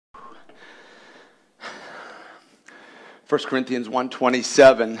1 Corinthians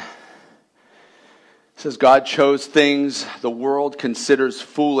 1:27 says, God chose things the world considers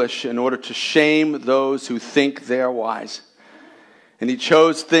foolish in order to shame those who think they are wise. And he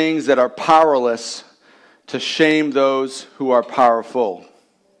chose things that are powerless to shame those who are powerful.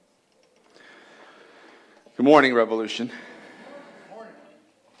 Good morning, Revolution. Good morning.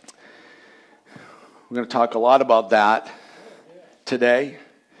 We're going to talk a lot about that today,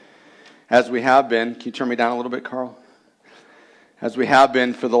 as we have been. Can you turn me down a little bit, Carl? As we have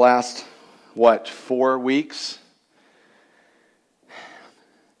been for the last, 4 weeks?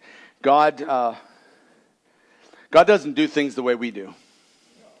 God doesn't do things the way we do.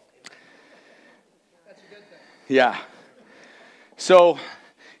 That's a good thing. Yeah. So,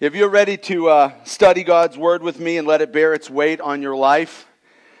 if you're ready to study God's Word with me and let it bear its weight on your life,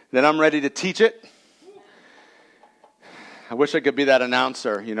 then I'm ready to teach it. I wish I could be that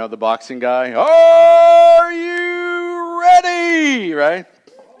announcer, the boxing guy. Are you ready? Right?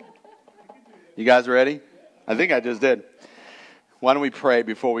 You guys ready? I think I just did. Why don't we pray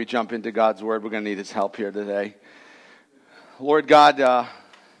before we jump into God's Word? We're going to need His help here today. Lord God,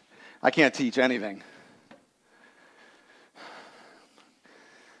 I can't teach anything.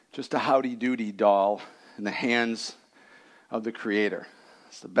 Just a howdy-doody doll in the hands of the Creator.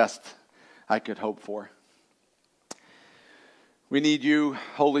 It's the best I could hope for. We need you,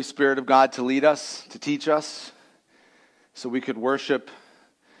 Holy Spirit of God, to lead us, to teach us, so we could worship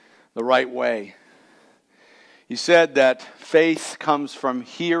the right way. You said that faith comes from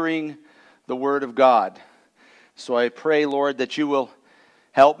hearing the Word of God. So I pray, Lord, that you will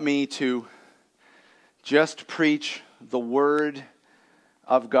help me to just preach the Word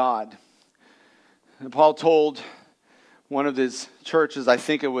of God. And Paul told one of his churches, I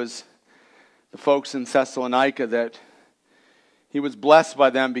think it was the folks in Thessalonica, that he was blessed by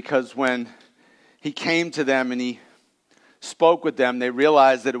them because when he came to them and he spoke with them, they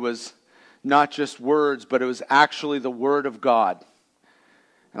realized that it was not just words, but it was actually the Word of God.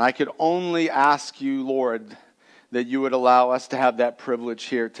 And I could only ask you, Lord, that you would allow us to have that privilege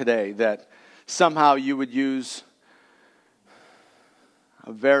here today, that somehow you would use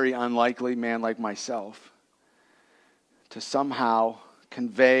a very unlikely man like myself to somehow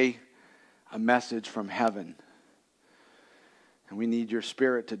convey a message from heaven. And we need your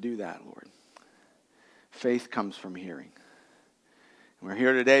Spirit to do that, Lord. Faith comes from hearing. And we're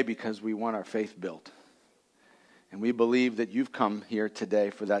here today because we want our faith built. And we believe that you've come here today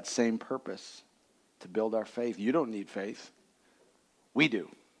for that same purpose, to build our faith. You don't need faith. We do.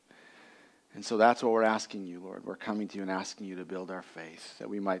 And so that's what we're asking you, Lord. We're coming to you and asking you to build our faith, that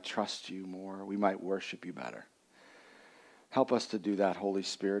we might trust you more, we might worship you better. Help us to do that, Holy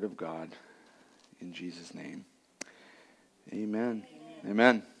Spirit of God, in Jesus' name. Amen.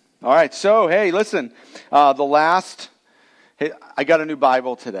 Amen. All right, so, hey, listen. I got a new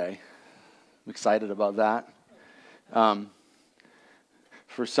Bible today. I'm excited about that.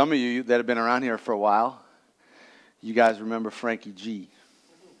 For some of you that have been around here for a while, you guys remember Frankie G,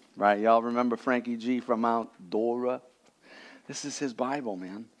 right? Y'all remember Frankie G from Mount Dora? This is his Bible,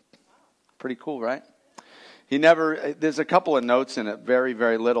 man. Pretty cool, right? There's a couple of notes in it, very,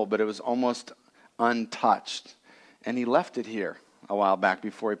 very little, but it was almost untouched. And he left it here a while back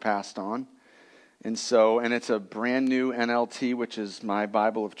before he passed on. And it's a brand new NLT, which is my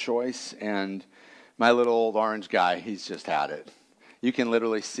Bible of choice. And my little old orange guy, he's just had it. You can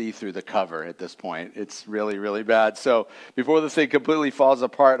literally see through the cover at this point. It's really, really bad. So before this thing completely falls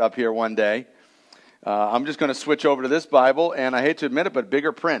apart up here one day, I'm just going to switch over to this Bible. And I hate to admit it, but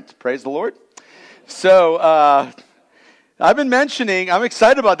bigger print. Praise the Lord. So I've been mentioning, I'm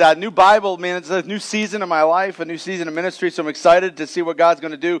excited about that. New Bible, man, it's a new season of my life, a new season of ministry, so I'm excited to see what God's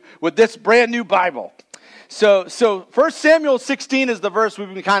going to do with this brand new Bible. So 1 Samuel 16 is the verse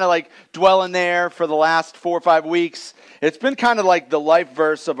we've been kind of like dwelling there for the last 4 or 5 weeks. It's been kind of like the life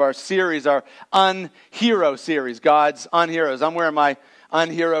verse of our series, our Unhero series, God's Unheroes. I'm wearing my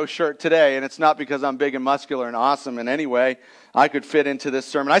Unhero shirt today, and it's not because I'm big and muscular and awesome in any way. I could fit into this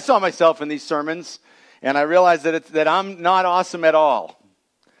sermon. I saw myself in these sermons, and I realized that I'm not awesome at all.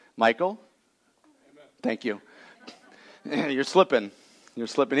 Michael? Amen. Thank you. You're slipping. He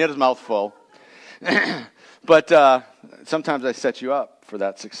had his mouth full. But sometimes I set you up for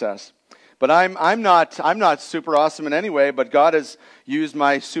that success. But I'm not super awesome in any way, but God has used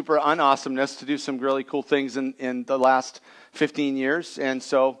my super unawesomeness to do some really cool things in the last 15 years. And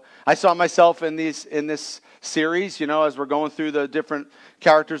so I saw myself in this series, as we're going through the different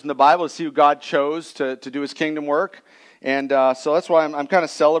characters in the Bible, to see who God chose to do his kingdom work. And so that's why I'm kind of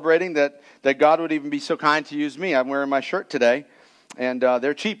celebrating that God would even be so kind to use me. I'm wearing my shirt today. And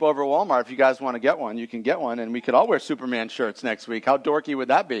they're cheap over at Walmart. If you guys want to get one, you can get one. And we could all wear Superman shirts next week. How dorky would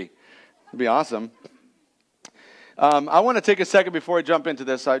that be? It'd be awesome. I want to take a second before I jump into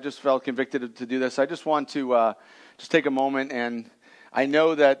this. I just felt convicted to do this. I just want to just take a moment, and I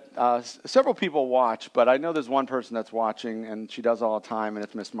know that several people watch, but I know there's one person that's watching, and she does all the time, and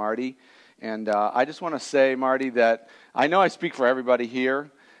it's Miss Marty. And I just want to say, Marty, that I know I speak for everybody here,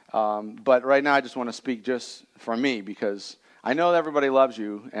 but right now I just want to speak just for me, because I know that everybody loves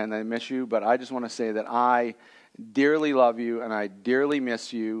you and they miss you, but I just want to say that I dearly love you, and I dearly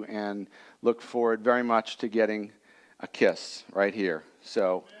miss you, and look forward very much to getting a kiss right here.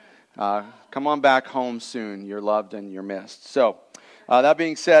 So come on back home soon. You're loved and you're missed. So that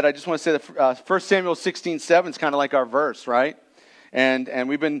being said, I just want to say that 1 Samuel 16:7 is kind of like our verse, right? And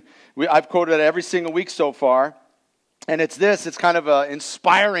I've quoted it every single week so far. And it's kind of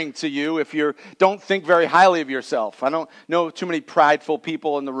inspiring to you if you don't think very highly of yourself. I don't know too many prideful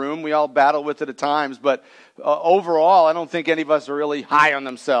people in the room. We all battle with it at times, but overall, I don't think any of us are really high on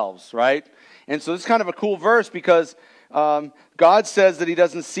themselves, right? And so this is kind of a cool verse because God says that he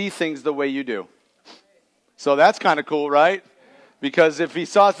doesn't see things the way you do. So that's kind of cool, right? Because if he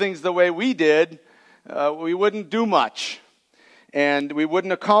saw things the way we did, we wouldn't do much, and we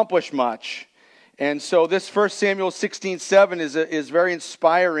wouldn't accomplish much. And so this 1 Samuel 16:7 is very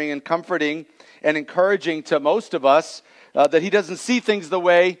inspiring and comforting and encouraging to most of us that he doesn't see things the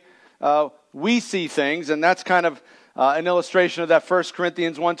way we see things. And that's kind of an illustration of that 1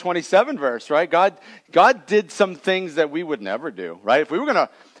 Corinthians 1:27 verse, right? God did some things that we would never do, right? If we were going to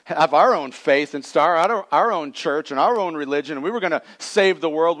have our own faith and start our own church and our own religion, and we were going to save the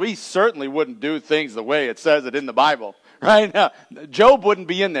world, we certainly wouldn't do things the way it says it in the Bible, right? Now, Job wouldn't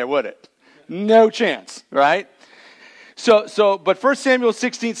be in there, would it? No chance, right? But 1 Samuel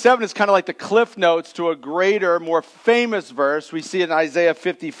 16:7 is kind of like the cliff notes to a greater, more famous verse. We see it in Isaiah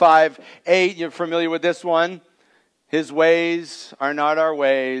 55:8. You're familiar with this one? His ways are not our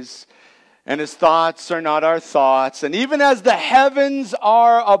ways, and his thoughts are not our thoughts. And even as the heavens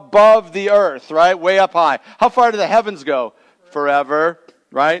are above the earth, right? Way up high. How far do the heavens go? Forever,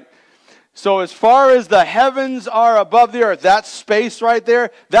 right? So as far as the heavens are above the earth, that space right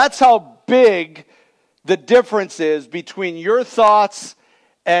there, that's how big the difference is between your thoughts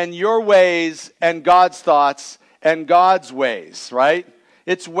and your ways and God's thoughts and God's ways, right?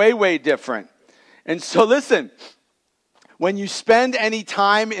 It's way, way different. And so listen, when you spend any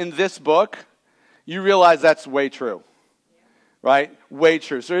time in this book, you realize that's way true, right? Way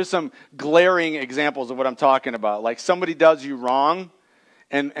true. So here's some glaring examples of what I'm talking about. Like somebody does you wrong,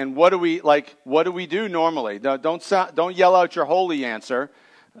 and what do we do normally? Don't yell out your holy answer.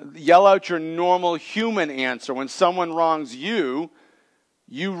 Yell out your normal human answer. When someone wrongs you,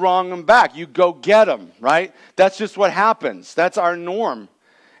 you wrong them back. You go get them, right? That's just what happens. That's our norm.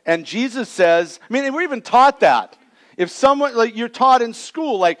 And Jesus says, I mean, we're even taught that. If someone, like you're taught in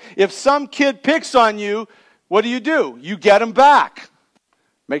school, like if some kid picks on you, what do? You get them back.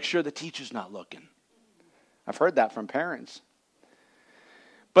 Make sure the teacher's not looking. I've heard that from parents.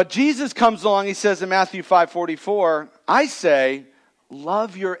 But Jesus comes along, he says in Matthew 5:44, I say,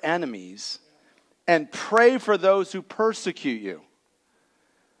 love your enemies and pray for those who persecute you.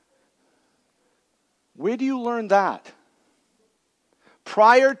 Where do you learn that?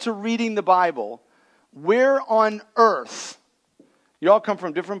 Prior to reading the Bible, where on earth, you all come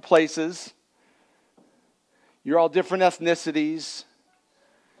from different places, you're all different ethnicities.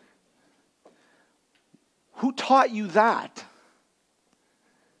 Who taught you that?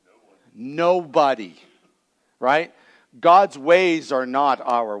 Nobody, right? God's ways are not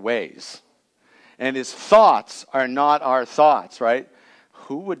our ways. And his thoughts are not our thoughts, right?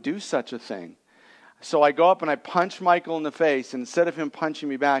 Who would do such a thing? So I go up and I punch Michael in the face, and instead of him punching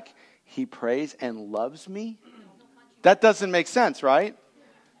me back, he prays and loves me? That doesn't make sense, right?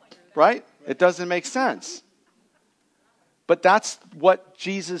 Right? It doesn't make sense. But that's what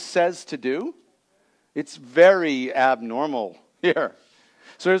Jesus says to do. It's very abnormal here.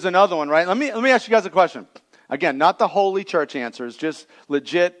 So here's another one, right? Let me ask you guys a question. Again, not the holy church answers, just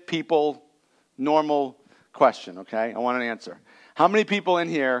legit people, normal question, okay? I want an answer. How many people in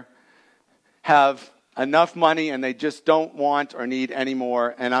here have enough money and they just don't want or need any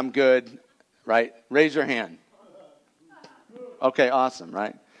more, and I'm good, right? Raise your hand. Okay, awesome,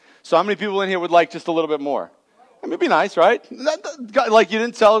 right? So how many people in here would like just a little bit more? I mean, it'd be nice, right? Like you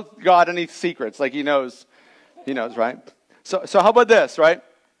didn't tell God any secrets, like he knows, right? So how about this, right?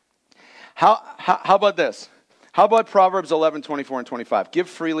 How about this? How about Proverbs 11:24 and 25? Give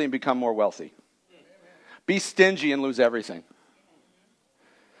freely and become more wealthy. Be stingy and lose everything.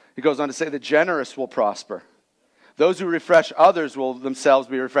 He goes on to say, the generous will prosper. those who refresh others will themselves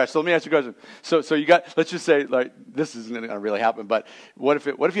be refreshed. So let me ask you a question. So you got, let's just say, like, this isn't going to really happen, but what if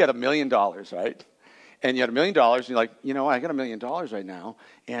you had $1 million, right? And you had $1 million, and you're like, you know, I got $1 million right now,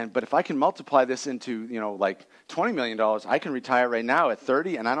 but if I can multiply this into, you know, like $20 million, I can retire right now at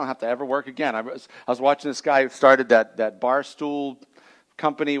 30, and I don't have to ever work again. I was watching this guy who started that bar stool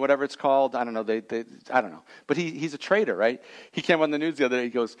company, whatever it's called. I don't know. I don't know. But he's a trader, right? He came on the news the other day. He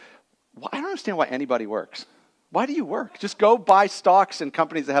goes, well, I don't understand why anybody works. Why do you work? Just go buy stocks in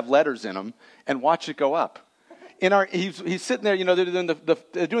companies that have letters in them and watch it go up. He's sitting there, you know,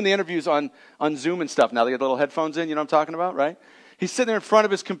 they're doing the interviews on Zoom and stuff. Now they got the little headphones in, you know what I'm talking about, right? He's sitting there in front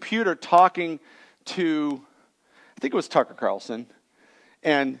of his computer talking to, I think it was Tucker Carlson.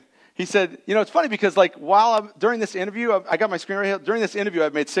 And he said, you know, it's funny because like during this interview, I got my screen right here. During this interview,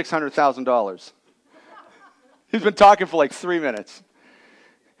 I've made $600,000. He's been talking for like 3 minutes.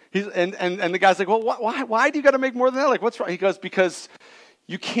 And the guy's like, well, why do you got to make more than that? Like, what's wrong? He goes, because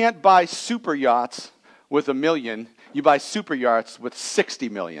you can't buy super yachts with $1 million. You buy super yachts with 60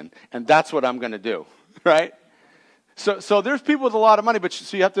 million. And that's what I'm going to do, right? So there's people with a lot of money,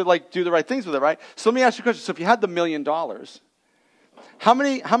 so you have to like do the right things with it, right? So let me ask you a question. So if you had the $1 million, how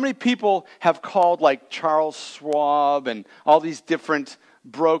many people have called like Charles Schwab and all these different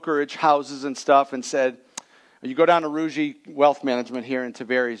brokerage houses and stuff and said, you go down to Rugi Wealth Management here in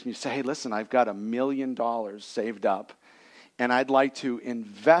Tavares and you say, hey, listen, I've got $1 million saved up and I'd like to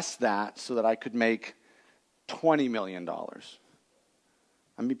invest that so that I could make $20 million.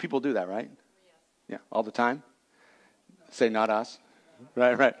 I mean, people do that, right? Yeah, all the time. Say not us.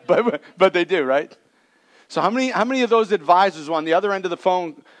 Right. But they do, right? So how many of those advisors on the other end of the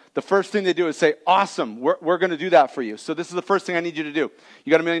phone, the first thing they do is say, awesome, we're going to do that for you. So this is the first thing I need you to do.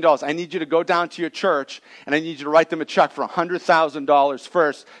 You got $1 million. I need you to go down to your church, and I need you to write them a check for $100,000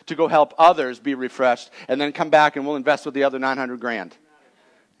 first to go help others be refreshed, and then come back and we'll invest with the other $900,000.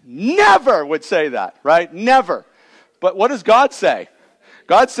 Never would say that, right? Never. But what does God say?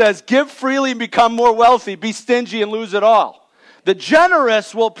 God says, give freely and become more wealthy. Be stingy and lose it all. The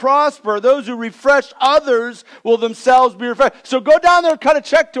generous will prosper. Those who refresh others will themselves be refreshed. So go down there and cut a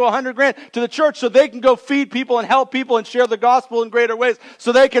check to $100,000 to the church so they can go feed people and help people and share the gospel in greater ways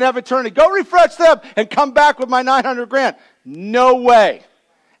so they can have eternity. Go refresh them and come back with my $900,000. No way.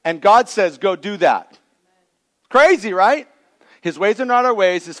 And God says, go do that. Crazy, right? His ways are not our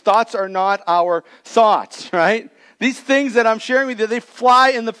ways. His thoughts are not our thoughts, right? These things that I'm sharing with you, they fly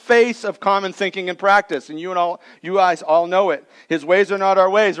in the face of common thinking and practice. And you guys all know it. His ways are not our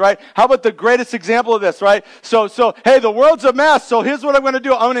ways, right? How about the greatest example of this, right? So hey, the world's a mess. So here's what I'm going to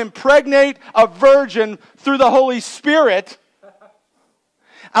do. I'm going to impregnate a virgin through the Holy Spirit.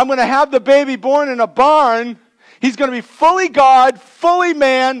 I'm going to have the baby born in a barn. He's going to be fully God, fully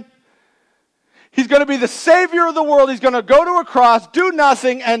man. He's going to be the Savior of the world. He's going to go to a cross, do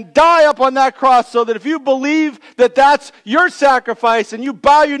nothing, and die up on that cross so that if you believe that that's your sacrifice and you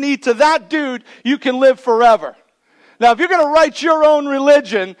bow your knee to that dude, you can live forever. Now, if you're going to write your own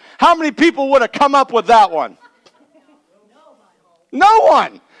religion, how many people would have come up with that one? No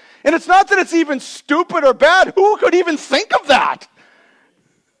one. And it's not that it's even stupid or bad. Who could even think of that?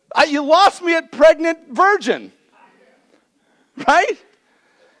 You lost me at pregnant virgin. Right?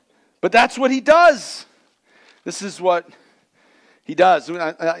 But that's what he does. This is what he does.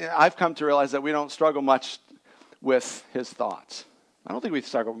 I've come to realize that we don't struggle much with his thoughts. I don't think we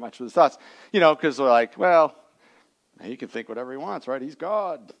struggle much with his thoughts. You know, because we're like, well, he can think whatever he wants, right? He's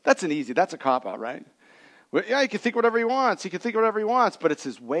God. That's a cop-out, right? Well, yeah, he can think whatever he wants. He can think whatever he wants, but it's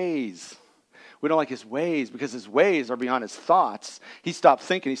his ways. We don't like his ways because his ways are beyond his thoughts. He stopped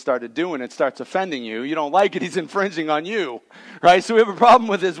thinking, he started doing it, starts offending you. You don't like it, he's infringing on you, right? So we have a problem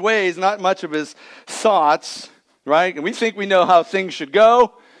with his ways, not much of his thoughts, right? And we think we know how things should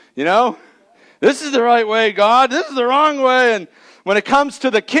go, you know? This is the right way, God. This is the wrong way. And when it comes to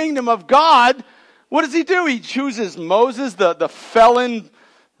the kingdom of God, what does he do? He chooses Moses, the felon,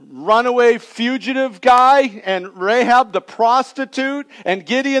 runaway fugitive guy, and Rahab the prostitute, and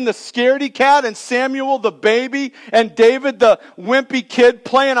Gideon the scaredy cat, and Samuel the baby, and David the wimpy kid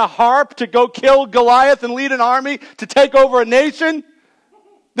playing a harp to go kill Goliath and lead an army to take over a nation.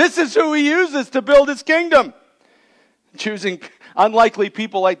 This is who he uses to build his kingdom. Choosing unlikely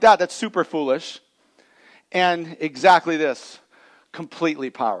people like that, that's super foolish. And exactly this,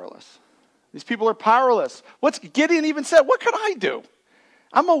 completely powerless. These people are powerless. What's Gideon even said? What could I do?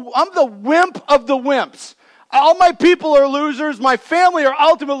 I'm the wimp of the wimps. All my people are losers. My family are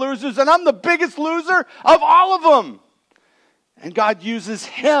ultimate losers. And I'm the biggest loser of all of them. And God uses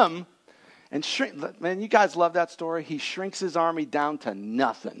him. And man, you guys love that story. He shrinks his army down to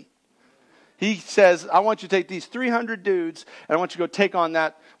nothing. He says, I want you to take these 300 dudes, and I want you to go take on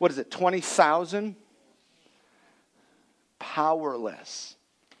that, 20,000? Powerless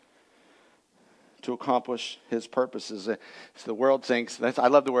to accomplish his purposes. So the world thinks, I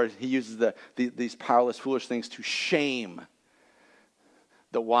love the word, he uses these powerless, foolish things to shame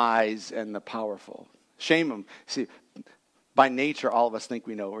the wise and the powerful. Shame them. See, by nature, all of us think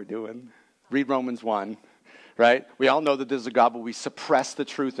we know what we're doing. Read Romans 1, right? We all know that there's a God, but we suppress the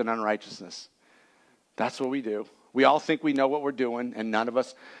truth in unrighteousness. That's what we do. We all think we know what we're doing, and none of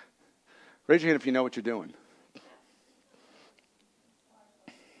us. Raise your hand if you know what you're doing.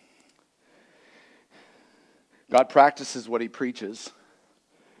 God practices what he preaches,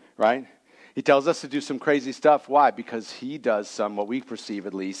 right? He tells us to do some crazy stuff. Why? Because he does some, what we perceive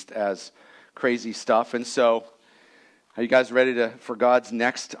at least, as crazy stuff. And so, are you guys ready for God's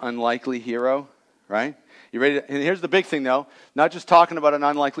next unlikely hero, right? You ready and here's the big thing, though. Not just talking about an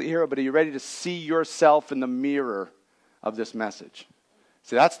unlikely hero, but are you ready to see yourself in the mirror of this message?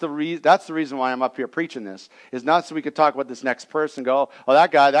 See, that's the reason why I'm up here preaching this. Is not so we could talk about this next person, go, oh,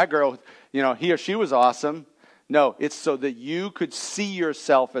 that guy, that girl, he or she was awesome. No, it's so that you could see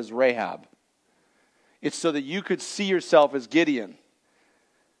yourself as Rahab. It's so that you could see yourself as Gideon.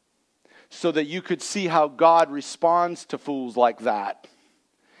 So that you could see how God responds to fools like that.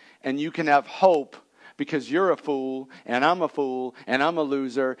 And you can have hope because you're a fool, and I'm a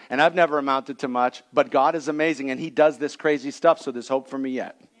loser, and I've never amounted to much. But God is amazing, and he does this crazy stuff, so there's hope for me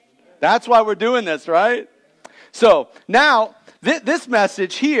yet. That's why we're doing this, right? So now, this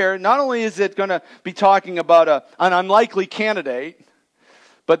message here, not only is it going to be talking about an unlikely candidate,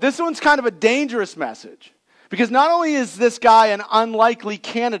 but this one's kind of a dangerous message. Because not only is this guy an unlikely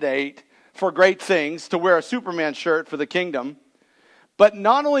candidate for great things, to wear a Superman shirt for the kingdom, but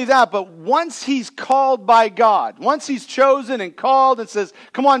not only that, but once he's called by God, once he's chosen and called and says,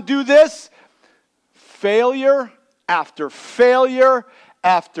 come on, do this, failure after failure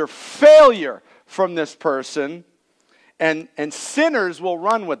after failure from this person, and sinners will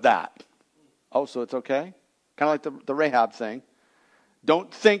run with that. Oh, so it's okay? Kind of like the Rahab thing.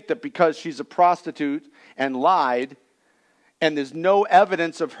 Don't think that because she's a prostitute and lied, and there's no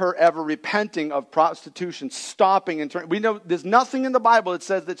evidence of her ever repenting of prostitution, stopping and turning. We know there's nothing in the Bible that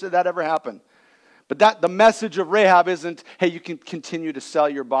says that ever happened. But the message of Rahab isn't, hey, you can continue to sell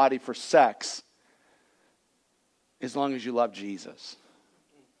your body for sex as long as you love Jesus.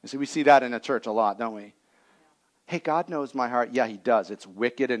 You see, we see that in the church a lot, don't we? Hey, God knows my heart. Yeah, he does. It's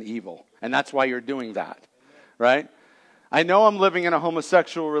wicked and evil. And that's why you're doing that, right? I know I'm living in a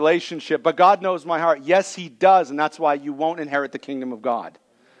homosexual relationship, but God knows my heart. Yes, he does, and that's why you won't inherit the kingdom of God.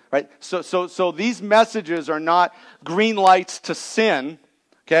 Right? So these messages are not green lights to sin.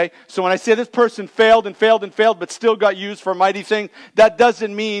 Okay? So when I say this person failed and failed and failed, but still got used for a mighty thing, that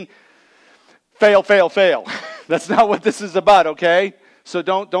doesn't mean fail, fail, fail. That's not what this is about, okay? So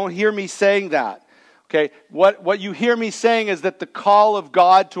don't hear me saying that. Okay? What you hear me saying is that the call of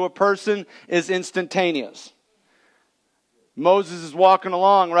God to a person is instantaneous. Moses is walking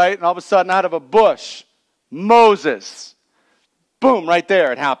along, right? And all of a sudden, out of a bush, Moses. Boom, right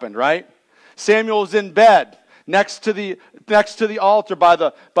there it happened, right? Samuel's in bed next to the altar by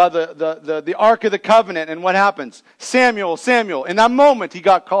the Ark of the Covenant. And what happens? Samuel. In that moment, he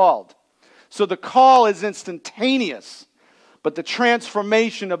got called. So the call is instantaneous. But the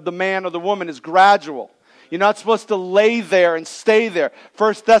transformation of the man or the woman is gradual. You're not supposed to lay there and stay there.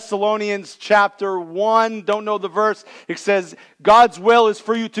 1 Thessalonians chapter 1, don't know the verse. It says, God's will is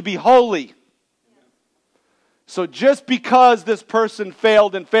for you to be holy. So just because this person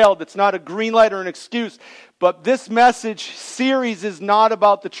failed, it's not a green light or an excuse. But this message series is not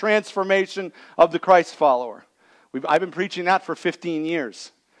about the transformation of the Christ follower. I've been preaching that for 15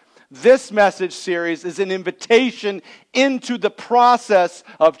 years. This message series is an invitation into the process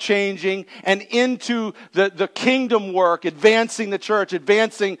of changing and into the kingdom work, advancing the church,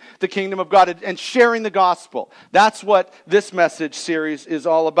 advancing the kingdom of God, and sharing the gospel. That's what this message series is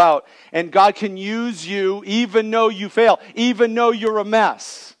all about. And God can use you even though you fail, even though you're a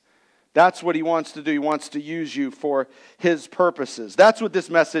mess. That's what he wants to do. He wants to use you for his purposes. That's what this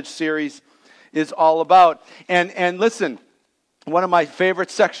message series is all about. And listen, one of my favorite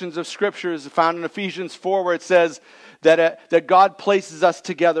sections of Scripture is found in Ephesians 4, where it says that God places us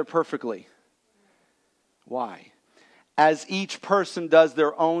together perfectly. Why? As each person does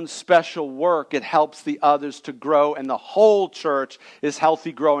their own special work, it helps the others to grow, and the whole church is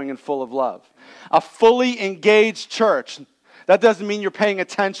healthy, growing, and full of love. A fully engaged church, that doesn't mean you're paying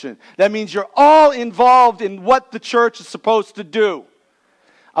attention. That means you're all involved in what the church is supposed to do.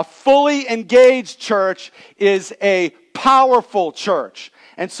 A fully engaged church is a powerful church.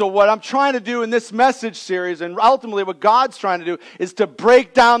 And so what I'm trying to do in this message series, and ultimately what God's trying to do, is to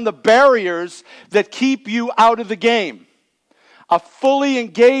break down the barriers that keep you out of the game. A fully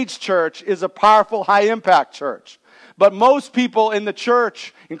engaged church is a powerful, high-impact church. But most people in the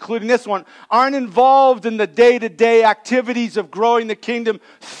church, including this one, aren't involved in the day-to-day activities of growing the kingdom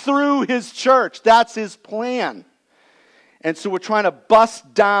through his church. That's his plan. And so we're trying to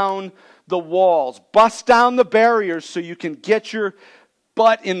bust down the walls, bust down the barriers so you can get your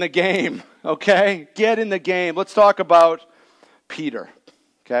butt in the game, okay? Get in the game. Let's talk about Peter,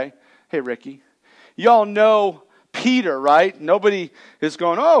 okay? Hey, Ricky. Y'all know Peter, right? Nobody is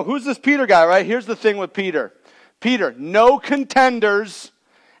going, oh, who's this Peter guy, right? Here's the thing with Peter. Peter, no contenders,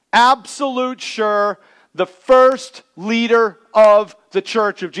 absolute sure, the first leader of the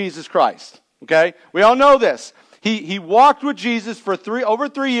church of Jesus Christ, okay? We all know this. He walked with Jesus for over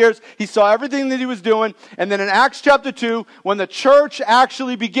 3 years. He saw everything that he was doing. And then in Acts chapter 2, when the church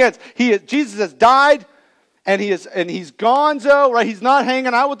actually begins, Jesus has died, and he's gonzo, right? He's not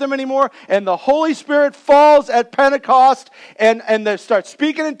hanging out with them anymore. And the Holy Spirit falls at Pentecost, and they start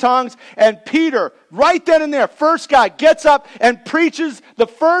speaking in tongues. And Peter, right then and there, first guy, gets up and preaches the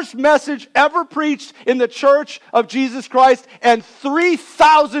first message ever preached in the church of Jesus Christ. And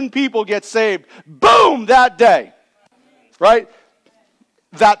 3,000 people get saved. Boom, that day. Right?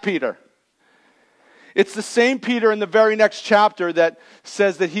 That Peter. It's the same Peter in the very next chapter that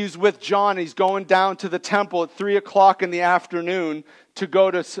says that he's with John. He's going down to the temple at 3 o'clock in the afternoon to go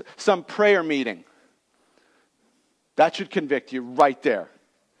to some prayer meeting. That should convict you right there.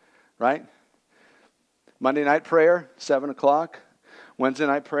 Right? Monday night prayer, 7 o'clock. Wednesday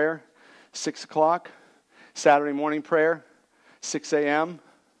night prayer, 6 o'clock. Saturday morning prayer, 6 a.m.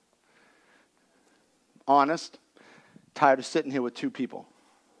 Honest. Tired of sitting here with 2 people.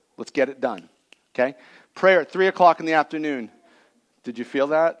 Let's get it done. Okay? Prayer at 3 o'clock in the afternoon. Did you feel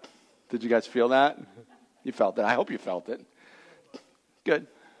that? Did you guys feel that? You felt it. I hope you felt it. Good.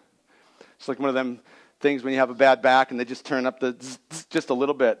 It's like one of them things when you have a bad back and they just turn up the just a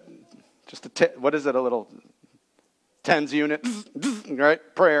little bit. Just what is it? A little tens unit. Right?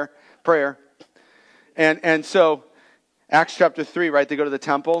 Prayer. And so Acts chapter 3, right? They go to the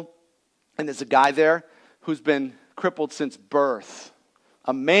temple and there's a guy there who's been crippled since birth.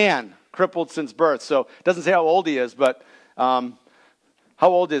 A man crippled since birth. So it doesn't say how old he is, but how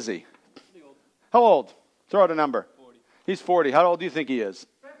old is he? Old. How old? Throw out a number. 40. He's 40. How old do you think he is?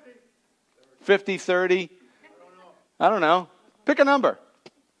 50, 30? I don't know. Pick a number.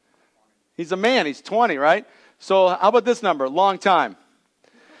 He's a man. He's 20, right? So how about this number? Long time.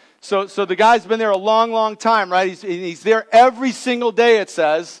 So the guy's been there a long, long time, right? He's there every single day, it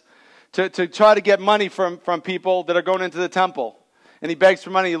says, to try to get money from people that are going into the temple. And he begs for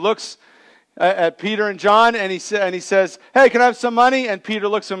money. He looks at Peter and John, and he says, hey, can I have some money? And Peter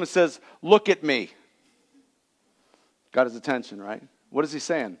looks at him and says, look at me. Got his attention, right? What is he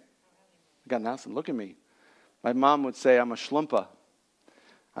saying? I got nothing. Look at me. My mom would say, I'm a schlumpa.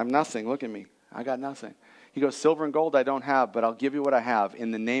 I'm nothing. Look at me. I got nothing. He goes, silver and gold I don't have, but I'll give you what I have. In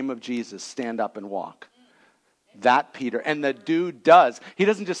the name of Jesus, stand up and walk. That Peter. And the dude does. He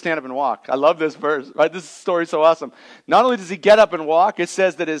doesn't just stand up and walk. I love this verse. Right? This story is so awesome. Not only does he get up and walk, it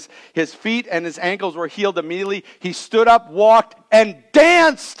says that his feet and his ankles were healed immediately. He stood up, walked, and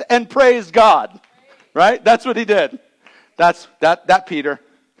danced and praised God. Right? That's what he did. That Peter.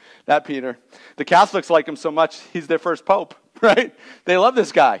 That Peter. The Catholics like him so much, he's their first pope. Right? They love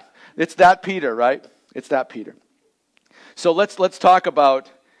this guy. It's that Peter, right? It's that Peter. So let's talk about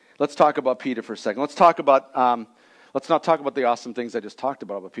Peter for a second. Let's not talk about the awesome things I just talked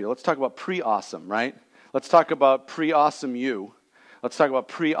about Peter. Let's talk about pre-awesome, right? Let's talk about pre-awesome you. Let's talk about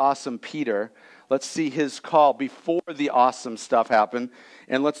pre-awesome Peter. Let's see his call before the awesome stuff happened.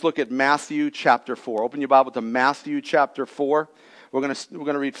 And let's look at Matthew chapter 4. Open your Bible to Matthew chapter 4. We're going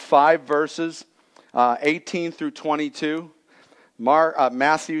to read 5 verses, 18 through 22.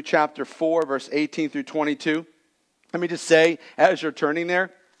 Matthew chapter 4, verse 18 through 22. Let me just say, as you're turning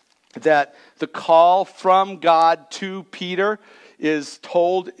there, that the call from God to Peter is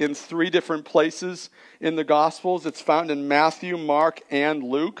told in 3 different places in the Gospels. It's found in Matthew, Mark, and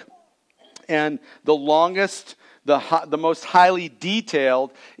Luke. And the longest, the most highly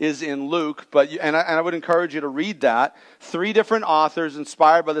detailed is in Luke. And I would encourage you to read that. 3 different authors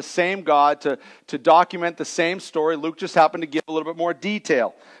inspired by the same God to document the same story. Luke just happened to give a little bit more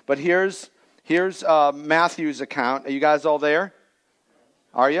detail. But here's Matthew's account. Are you guys all there?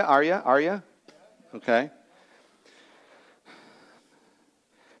 Are you? Okay.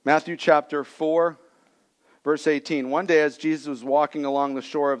 Matthew chapter 4, verse 18. One day as Jesus was walking along the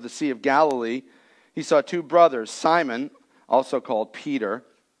shore of the Sea of Galilee, he saw 2 brothers, Simon, also called Peter,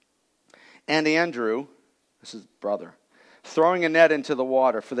 and Andrew, this is brother, throwing a net into the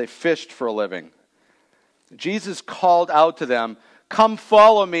water, for they fished for a living. Jesus called out to them, "Come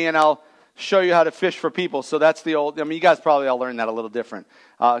follow me, and I'll show you how to fish for people." So that's the old, you guys probably all learned that a little different.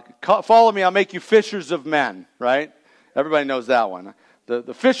 Follow me, I'll make you fishers of men, right? Everybody knows that one.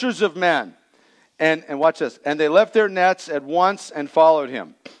 The fishers of men. And watch this. And they left their nets at once and followed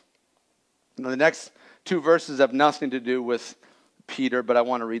him. Now, the next two verses have nothing to do with Peter, but I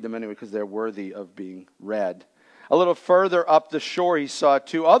want to read them anyway because they're worthy of being read. A little further up the shore, he saw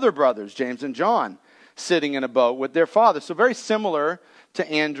two other brothers, James and John, sitting in a boat with their father. So very similar to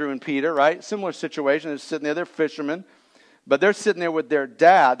Andrew and Peter, right? Similar situation. They're sitting there, they're fishermen, but they're sitting there with their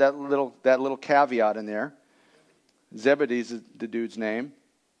dad. That little caveat in there. Zebedee's the dude's name.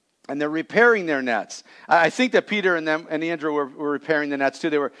 And they're repairing their nets. I think that Peter and Andrew were repairing the nets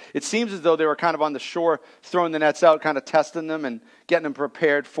too. It seems as though they were kind of on the shore throwing the nets out, kind of testing them and getting them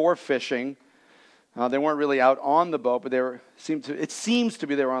prepared for fishing. They weren't really out on the boat, but it seems to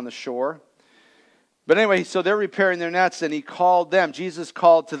be they were on the shore. But anyway, so they're repairing their nets, and he called them. Jesus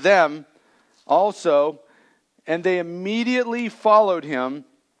called to them also, and they immediately followed him,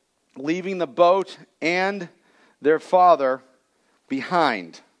 leaving the boat and their father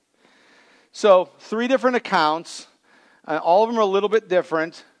behind. So, 3 different accounts. All of them are a little bit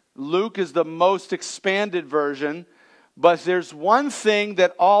different. Luke is the most expanded version, but there's one thing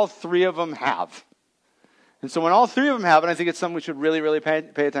that all 3 of them have. And so when all 3 of them have it, I think it's something we should really, really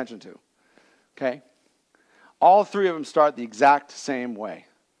pay attention to. Okay? All 3 of them start the exact same way.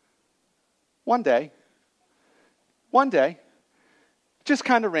 One day, just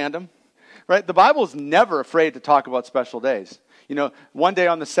kind of random, right? The Bible is never afraid to talk about special days. One day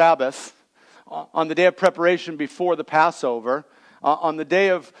on the Sabbath, on the day of preparation before the Passover, on the day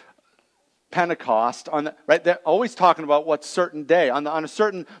of Pentecost, right? They're always talking about what certain day. On a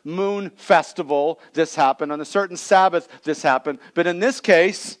certain moon festival, this happened. On a certain Sabbath, this happened. But in this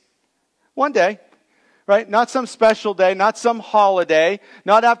case, one day, right? Not some special day, not some holiday,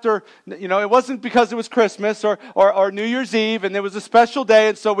 not after, it wasn't because it was Christmas or New Year's Eve and there was a special day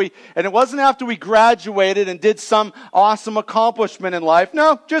and it wasn't after we graduated and did some awesome accomplishment in life.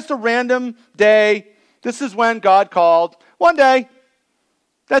 No, just a random day. This is when God called. One day.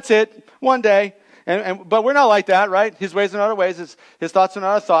 That's it. One day. But we're not like that, right? His ways are not our ways. His thoughts are not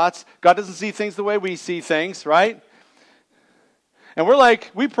our thoughts. God doesn't see things the way we see things, right? And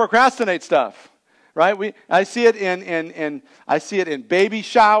we procrastinate stuff. Right? I see it in baby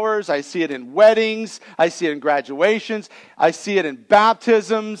showers. I see it in weddings. I see it in graduations. I see it in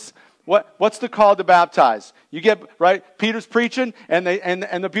baptisms. What's the call to baptize? You get, right? Peter's preaching, and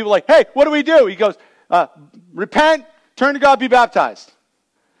the people are like, "Hey, what do we do?" He goes, "Repent, turn to God, be baptized."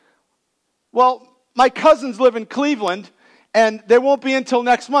 Well, my cousins live in Cleveland, and they won't be until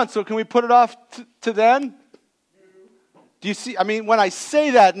next month. So can we put it off to then? Do you see? When I say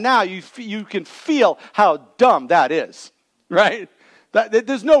that now, you can feel how dumb that is, right?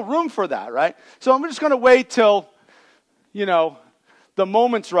 There's no room for that, right? So I'm just going to wait till, the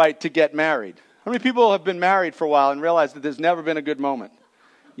moment's right to get married. How many people have been married for a while and realize that there's never been a good moment?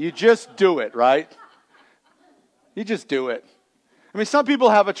 You just do it, right? You just do it. Some people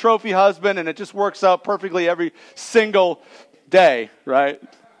have a trophy husband and it just works out perfectly every single day, right?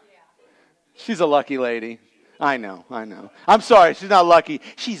 She's a lucky lady. I know. I'm sorry, she's not lucky.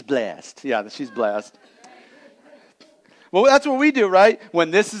 She's blessed. Yeah, she's blessed. Well, that's what we do, right? When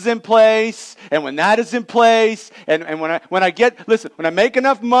this is in place, and when that is in place, and when I make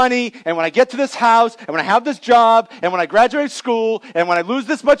enough money, and when I get to this house, and when I have this job, and when I graduate school, and when I lose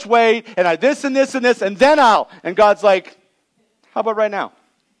this much weight, and I this and this and this, and then and God's like, how about right now?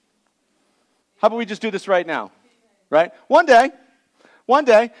 How about we just do this right now? Right? One day,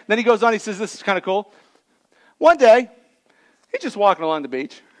 then he goes on, he says, this is kind of cool. One day, he's just walking along the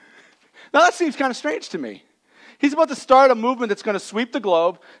beach. Now that seems kind of strange to me. He's about to start a movement that's going to sweep the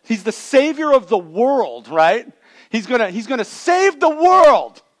globe. He's the savior of the world, right? He's going to save the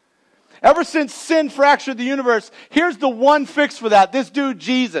world. Ever since sin fractured the universe, here's the one fix for that, this dude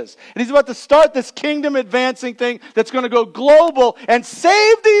Jesus. And he's about to start this kingdom advancing thing that's going to go global and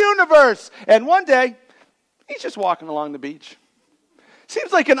save the universe. And one day, he's just walking along the beach.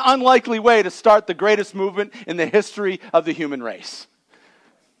 Seems like an unlikely way to start the greatest movement in the history of the human race.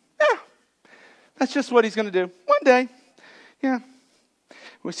 Yeah, that's just what he's going to do. One day, yeah.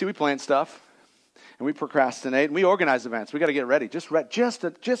 We plan stuff, and we procrastinate, and we organize events. We got to get ready, just right,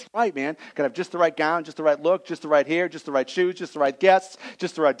 man. Got to have just the right gown, just the right look, just the right hair, just the right shoes, just the right guests,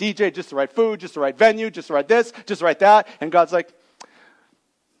 just the right DJ, just the right food, just the right venue, just the right this, just the right that. And God's like,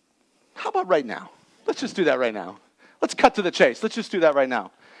 how about right now? Let's just do that right now. Let's cut to the chase. Let's just do that right now.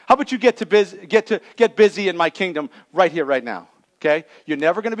 How about you get busy in my kingdom right here, right now? Okay? You're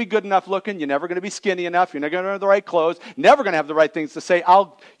never going to be good enough looking. You're never going to be skinny enough. You're never going to have the right clothes. Never going to have the right things to say.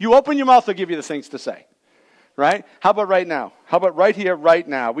 You open your mouth, I'll give you the things to say. Right? How about right now? How about right here, right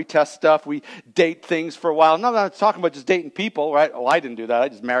now? We test stuff. We date things for a while. No, I'm not talking about just dating people, right? Oh, I didn't do that. I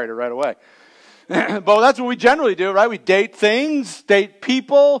just married her right away. But that's what we generally do, right? We date things, date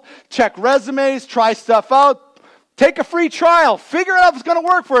people, check resumes, try stuff out, take a free trial, figure out if it's going to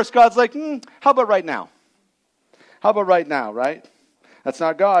work for us. God's like, how about right now? How about right now, right? That's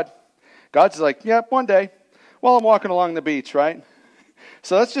not God. God's like, yeah, one day while I'm walking along the beach, right?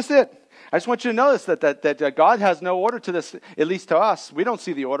 So that's just it. I just want you to notice that God has no order to this, at least to us. We don't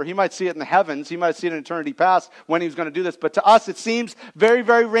see the order. He might see it in the heavens. He might see it in eternity past when he was going to do this. But to us, it seems very,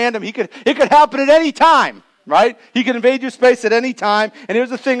 very random. It could happen at any time, right? He could invade your space at any time. And here's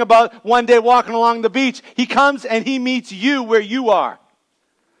the thing about one day walking along the beach. He comes and he meets you where you are.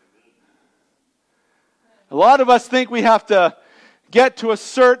 A lot of us think we have to get to a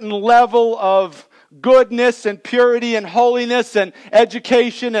certain level of goodness and purity and holiness and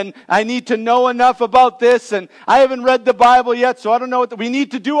education, and I need to know enough about this, and I haven't read the Bible yet, so I don't know what we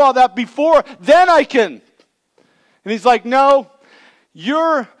need to do all that before, then I can. And he's like, no,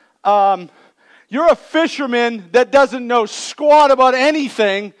 you're a fisherman that doesn't know squat about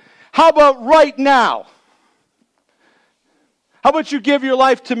anything. How about right now? How about you give your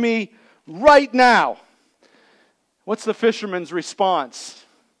life to me right now? What's the fisherman's response?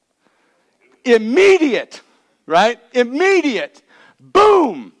 Immediate, right? Immediate.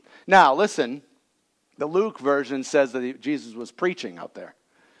 Boom. Now, listen, the Luke version says that Jesus was preaching out there.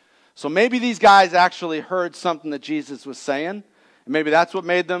 So maybe these guys actually heard something that Jesus was saying. And maybe that's what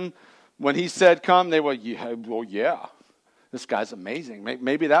made them, when he said come, they were, yeah, this guy's amazing.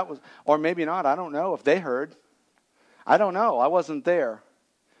 Maybe that was, or maybe not. I don't know if they heard. I don't know. I wasn't there.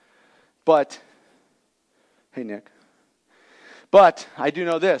 But, hey, Nick. But I do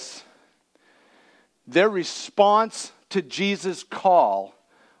know this. Their response to Jesus' call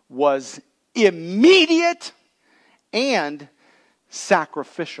was immediate and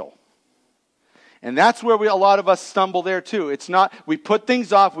sacrificial. And that's where a lot of us stumble there too. It's not, we put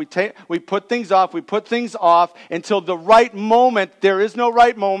things off, we put things off until the right moment. There is no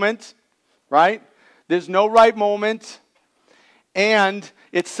right moment, right? There's no right moment. And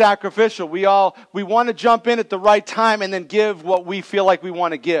it's sacrificial. We want to jump in at the right time and then give what we feel like we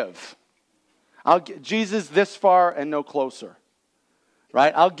want to give. Jesus this far and no closer.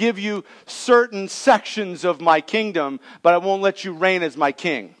 Right? I'll give you certain sections of my kingdom, but I won't let you reign as my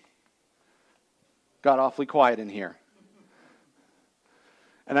king. Got awfully quiet in here.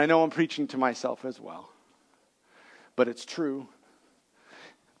 And I know I'm preaching to myself as well. But it's true.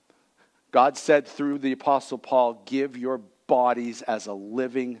 God said through the Apostle Paul, give your bodies as a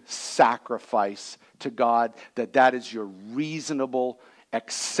living sacrifice to God, that is your reasonable,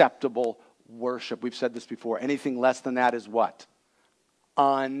 acceptable worship. We've said this before. Anything less than that is what?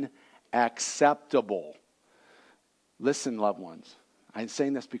 Unacceptable. Listen, loved ones. I'm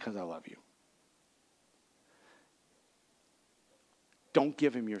saying this because I love you. Don't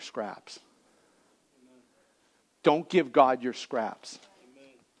give him your scraps. Amen. Don't give God your scraps.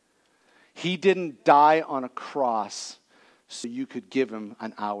 Amen. He didn't die on a cross so you could give him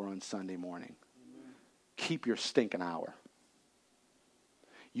an hour on Sunday morning. Amen. Keep your stinking hour.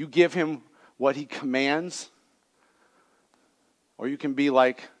 You give him what he commands, or you can be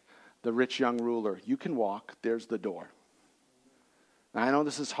like the rich young ruler. You can walk, there's the door. Now, I know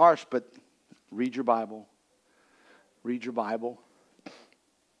this is harsh, but read your Bible. Read your Bible.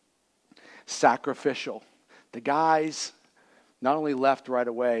 Sacrificial. The guys not only left right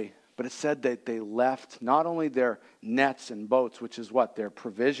away, but it said that they left not only their nets and boats, which is what? Their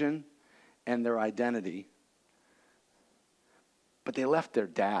provision and their identity, but they left their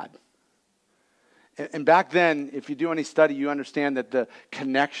dad. And back then, if you do any study, you understand that the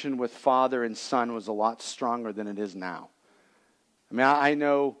connection with father and son was a lot stronger than it is now. I mean, I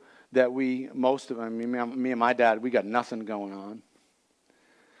know that me and my dad, we got nothing going on.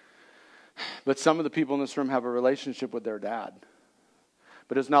 But some of the people in this room have a relationship with their dad.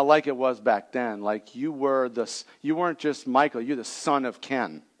 But it's not like it was back then. Like you weren't just Michael, you're the son of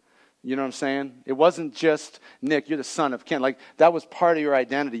Ken. You know what I'm saying? It wasn't just Nick, you're the son of Ken. Like that was part of your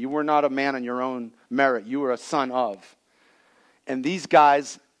identity. You were not a man on your own merit. You were a son of. And these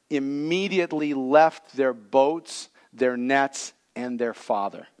guys immediately left their boats, their nets, and their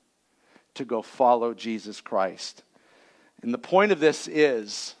father to go follow Jesus Christ. And the point of this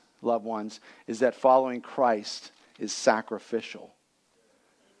is, loved ones, is that following Christ is sacrificial.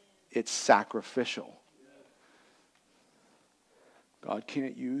 It's sacrificial. God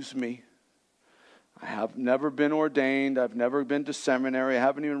can't use me. I have never been ordained. I've never been to seminary. I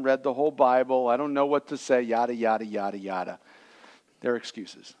haven't even read the whole Bible. I don't know what to say, yada, yada, yada, yada. They're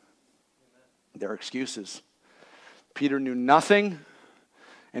excuses. They're excuses. Peter knew nothing,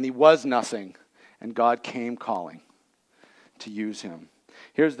 and he was nothing, and God came calling to use him.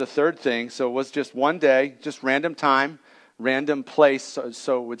 Here's the third thing. So it was just one day, just random time, random place,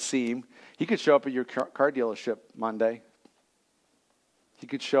 so it would seem. He could show up at your car dealership Monday. He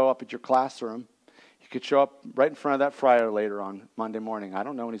could show up at your classroom. He could show up right in front of that fryer later on Monday morning. I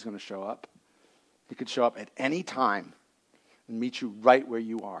don't know when he's going to show up. He could show up at any time and meet you right where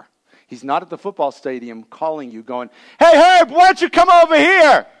you are. He's not at the football stadium calling you going, "Hey, Herb, why don't you come over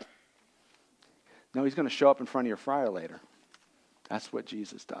here?" No, he's going to show up in front of your fryer later. That's what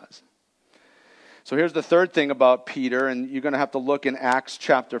Jesus does. So here's the third thing about Peter, and you're going to have to look in Acts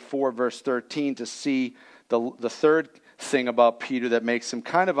chapter 4, verse 13 to see the third thing about Peter that makes him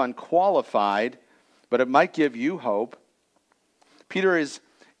kind of unqualified, but it might give you hope. Peter is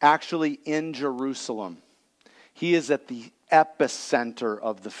actually in Jerusalem. He is at the epicenter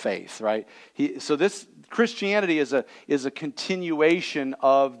of the faith, right? So this Christianity is a continuation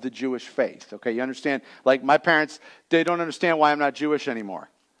of the Jewish faith. Okay, you understand? Like my parents, they don't understand why I'm not Jewish anymore.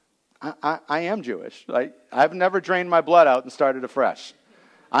 I am Jewish. Like I've never drained my blood out and started afresh.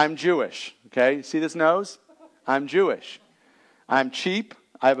 I'm Jewish. Okay, see this nose? I'm Jewish. I'm cheap.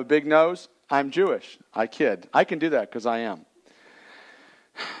 I have a big nose. I'm Jewish. I kid. I can do that because I am.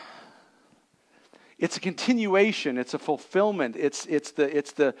 It's a continuation. It's a fulfillment. It's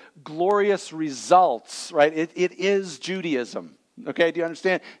the glorious results, right? It is Judaism. Okay, do you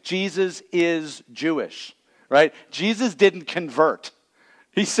understand? Jesus is Jewish, right? Jesus didn't convert.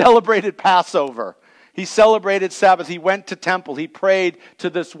 He celebrated Passover. He celebrated Sabbath. He went to temple. He prayed to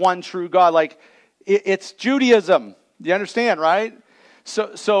this one true God. Like, it's Judaism. You understand, right?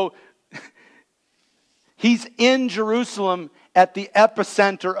 So he's in Jerusalem at the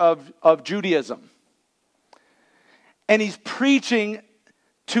epicenter of Judaism. And he's preaching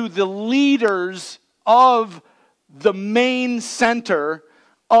to the leaders of the main center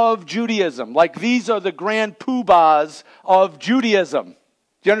of Judaism. Like these are the grand poobahs of Judaism.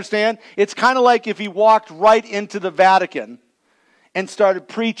 Do you understand? It's kind of like if he walked right into the Vatican and started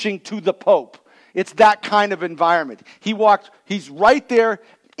preaching to the Pope. It's that kind of environment. He's right there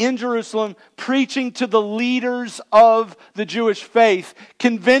in Jerusalem preaching to the leaders of the Jewish faith,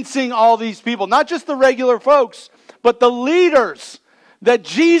 convincing all these people, not just the regular folks, but the leaders, that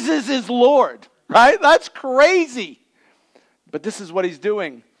Jesus is Lord, right? That's crazy. But this is what he's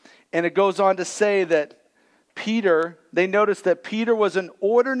doing. And it goes on to say that Peter, they noticed that Peter was an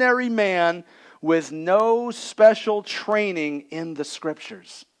ordinary man with no special training in the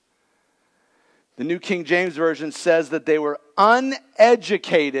scriptures. The New King James Version says that they were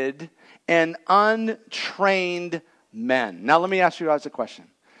uneducated and untrained men. Now let me ask you guys a question.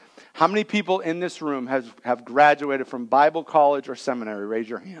 How many people in this room have graduated from Bible college or seminary? Raise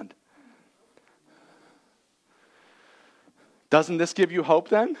your hand. Doesn't this give you hope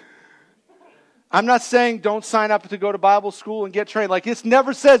then? I'm not saying don't sign up to go to Bible school and get trained. Like this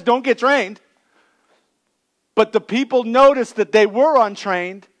never says don't get trained. But the people noticed that they were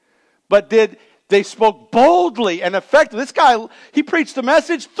untrained, but they spoke boldly and effectively. This guy, he preached a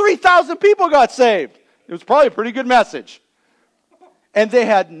message, 3,000 people got saved. It was probably a pretty good message. And they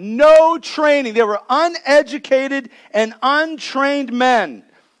had no training. They were uneducated and untrained men.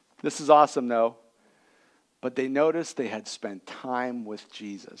 This is awesome, though. But they noticed they had spent time with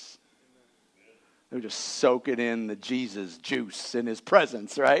Jesus. They were just soaking in the Jesus juice in his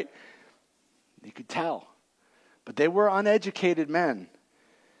presence, right? They could tell. But they were uneducated men.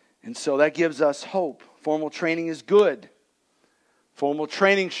 And so that gives us hope. Formal training is good. Formal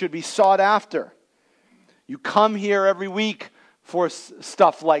training should be sought after. You come here every week for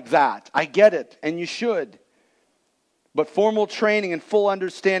stuff like that. I get it, and you should. But formal training and full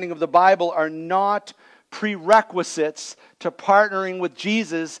understanding of the Bible are not prerequisites to partnering with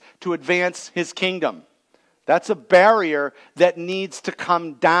Jesus to advance his kingdom. That's a barrier that needs to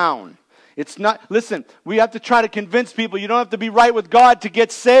come down. It's not, listen, we have to try to convince people you don't have to be right with God to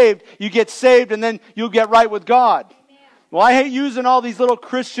get saved. You get saved and then you'll get right with God. Well, I hate using all these little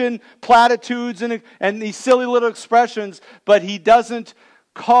Christian platitudes and these silly little expressions, but he doesn't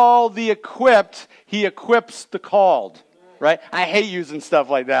call the equipped, he equips the called, right? I hate using stuff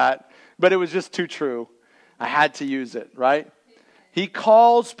like that, but it was just too true. I had to use it, right? He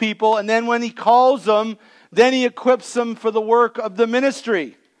calls people, and then when he calls them, then he equips them for the work of the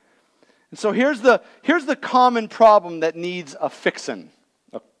ministry. And so here's the common problem that needs a fixin',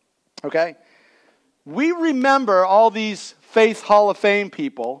 okay? We remember all these Faith Hall of Fame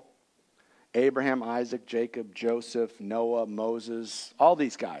people, Abraham, Isaac, Jacob, Joseph, Noah, Moses, all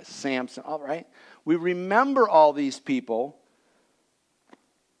these guys, Samson, all right? We remember all these people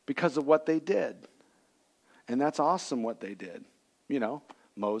because of what they did. And that's awesome what they did. You know,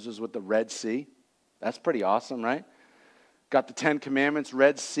 Moses with the Red Sea. That's pretty awesome, right? Got the 10 Commandments,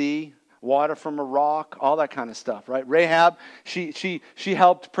 Red Sea, water from a rock, all that kind of stuff, right? Rahab, she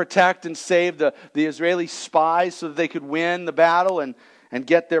helped protect and save the Israeli spies so that they could win the battle and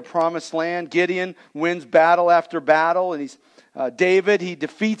get their promised land. Gideon wins battle after battle, and David, he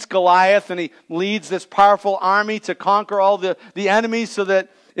defeats Goliath, and he leads this powerful army to conquer all the enemies so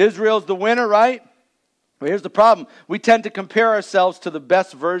that Israel's the winner, right? But here's the problem. We tend to compare ourselves to the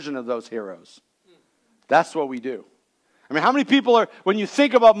best version of those heroes. That's what we do. I mean, how many people are, when you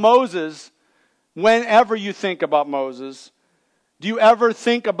think about Moses, whenever you think about Moses, do you ever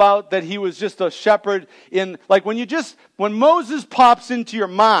think about that he was just a shepherd in, like when Moses pops into your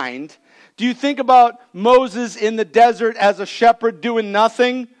mind, do you think about Moses in the desert as a shepherd doing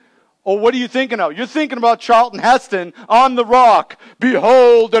nothing? Or what are you thinking of? You're thinking about Charlton Heston on the rock.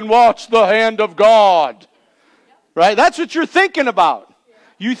 Behold and watch the hand of God. Right? That's what you're thinking about.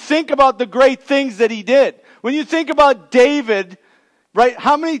 You think about the great things that he did. When you think about David, right,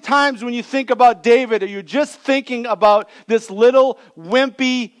 how many times when you think about David are you just thinking about this little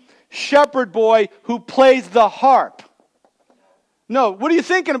wimpy shepherd boy who plays the harp? No, what are you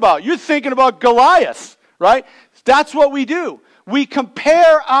thinking about? You're thinking about Goliath, right? That's what we do. We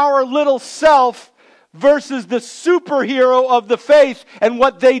compare our little self versus the superhero of the faith and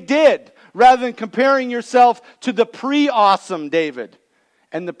what they did, rather than comparing yourself to the pre-awesome David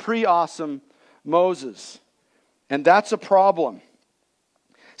and the pre-awesome Moses. And that's a problem.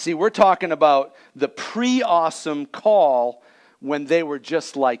 See, we're talking about the pre-awesome call when they were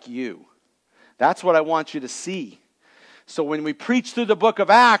just like you. That's what I want you to see. So when we preach through the book of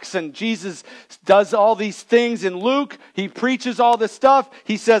Acts and Jesus does all these things in Luke, he preaches all this stuff.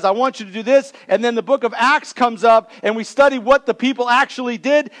 He says, I want you to do this. And then the book of Acts comes up and we study what the people actually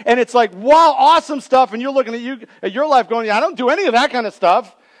did. And it's like, wow, awesome stuff. And you're looking at your life going, I don't do any of that kind of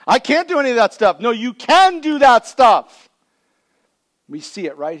stuff. I can't do any of that stuff. No, you can do that stuff. We see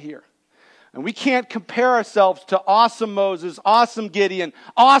it right here. And we can't compare ourselves to awesome Moses, awesome Gideon,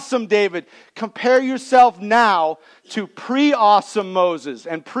 awesome David. Compare yourself now to pre-awesome Moses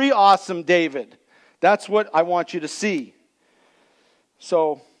and pre-awesome David. That's what I want you to see.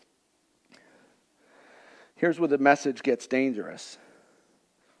 So, here's where the message gets dangerous.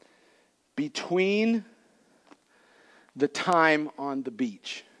 Between the time on the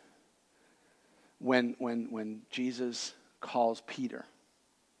beach, when Jesus calls Peter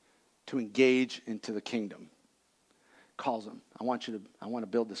to engage into the kingdom, calls him, I want to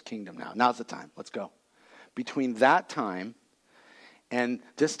build this kingdom now. Now's the time. Let's go. Between that time and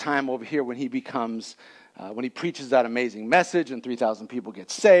this time over here when he becomes, when he preaches that amazing message and 3,000 people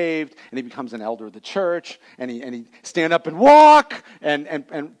get saved and he becomes an elder of the church and he stand up and walk and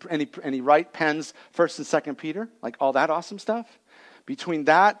he write pens 1st and 2nd Peter, like all that awesome stuff. Between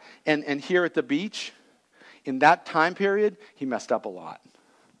that and here at the beach, in that time period, he messed up a lot.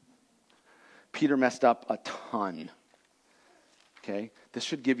 Peter messed up a ton. Okay? This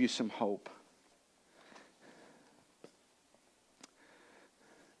should give you some hope.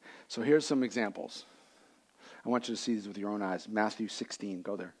 So here's some examples. I want you to see these with your own eyes. Matthew 16.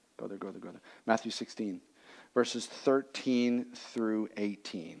 Go there. Go there. Matthew 16. Verses 13 through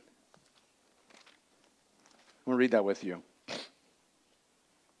 18. I'm going to read that with you.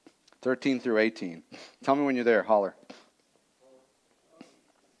 13 through 18. Tell me when you're there. Holler.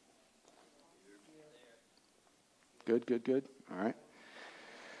 Good. All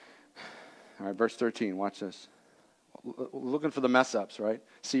right, verse 13. Watch this. Looking for the mess-ups, right?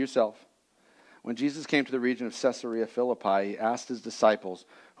 See yourself. When Jesus came to the region of Caesarea Philippi, he asked his disciples,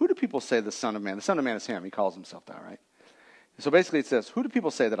 who do people say the Son of Man? The Son of Man is him. He calls himself that, right? So basically it says, who do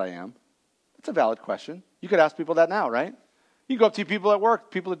people say that I am? That's a valid question. You could ask people that now, right? You go up to people at work,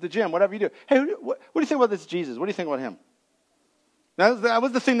 people at the gym, whatever you do. Hey, what do you think about this Jesus? What do you think about him? That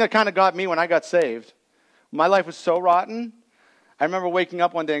was the thing that kind of got me when I got saved. My life was so rotten. I remember waking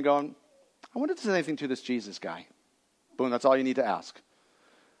up one day and going, I wonder if there's anything to this Jesus guy. Boom, that's all you need to ask.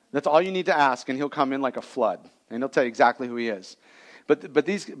 That's all you need to ask, and he'll come in like a flood, and he'll tell you exactly who he is.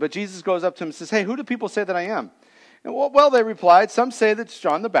 But Jesus goes up to him and says, hey, who do people say that I am? And well, they replied, some say that it's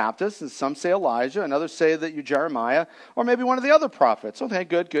John the Baptist, and some say Elijah, and others say that you're Jeremiah, or maybe one of the other prophets. Okay,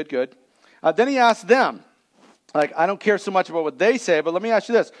 good. Then he asked them, like, I don't care so much about what they say, but let me ask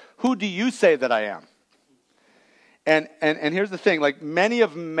you this. Who do you say that I am? And here's the thing, like many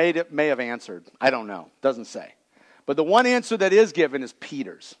of them may have answered. I don't know. Doesn't say. But the one answer that is given is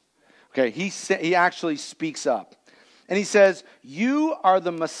Peter's. Okay, he actually speaks up. And he says, you are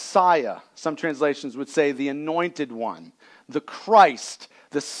the Messiah. Some translations would say the anointed one, the Christ,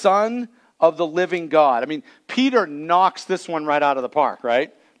 the Son of the living God. I mean, Peter knocks this one right out of the park,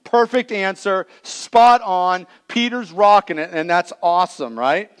 right? Perfect answer, spot on. Peter's rocking it, and that's awesome,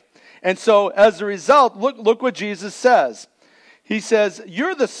 right? And so as a result, look what Jesus says. He says,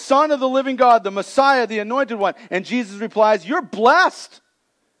 you're the Son of the living God, the Messiah, the anointed one. And Jesus replies, you're blessed.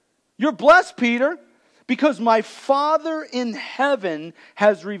 You're blessed, Peter, because my Father in heaven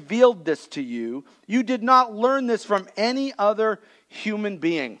has revealed this to you. You did not learn this from any other human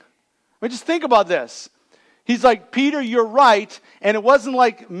being. I mean, just think about this. He's like, Peter, you're right. And it wasn't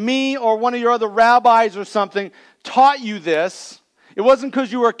like me or one of your other rabbis or something taught you this. It wasn't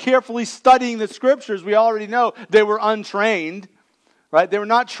because you were carefully studying the scriptures. We already know they were untrained, right? They were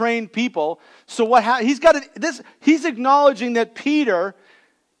not trained people. So what he's acknowledging that Peter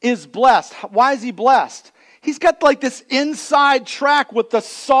is blessed. Why is he blessed? He's got like this inside track with the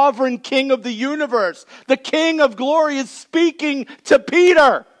sovereign King of the universe. The King of glory is speaking to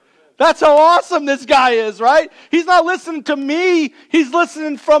Peter. That's how awesome this guy is, right? He's not listening to me. He's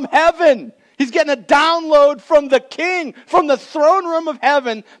listening from heaven. He's getting a download from the King, from the throne room of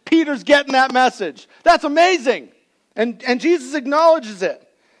heaven. Peter's getting that message. That's amazing. And Jesus acknowledges it.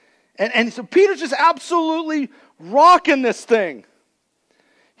 And so Peter's just absolutely rocking this thing.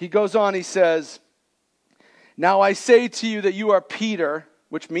 He goes on, he says, now I say to you that you are Peter,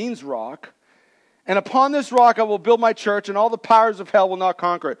 which means rock. And upon this rock I will build my church, and all the powers of hell will not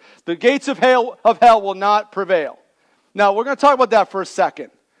conquer it. The gates of hell will not prevail. Now, we're going to talk about that for a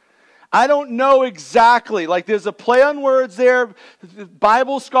second. I don't know exactly. Like, there's a play on words there.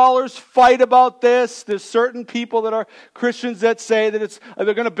 Bible scholars fight about this. There's certain people that are Christians that say that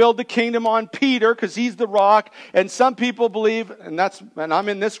they're going to build the kingdom on Peter because he's the rock. And some people believe, and I'm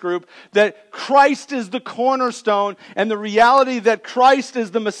in this group, that Christ is the cornerstone, and the reality that Christ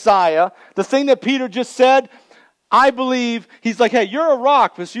is the Messiah. The thing that Peter just said, I believe, he's like, hey, you're a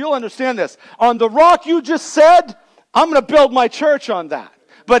rock, so you'll understand this. On the rock you just said, I'm going to build my church on that.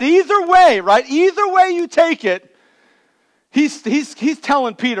 But either way, right? Either way you take it, he's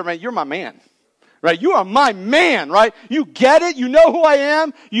telling Peter, man, you're my man. Right? You are my man, right? You get it. You know who I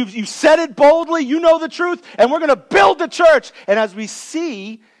am. You said it boldly. You know the truth. And we're going to build the church. And as we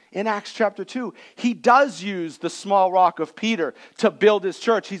see in Acts chapter 2, he does use the small rock of Peter to build his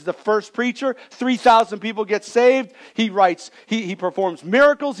church. He's the first preacher. 3,000 people get saved. He performs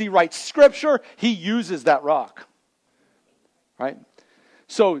miracles. He writes scripture. He uses that rock. Right?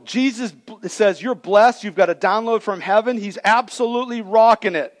 So Jesus says, you're blessed. You've got a download from heaven. He's absolutely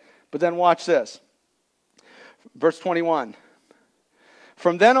rocking it. But then watch this. Verse 21.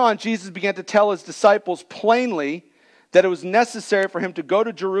 From then on, Jesus began to tell his disciples plainly that it was necessary for him to go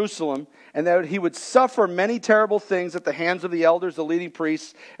to Jerusalem and that he would suffer many terrible things at the hands of the elders, the leading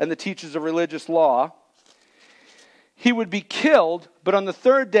priests, and the teachers of religious law. He would be killed, but on the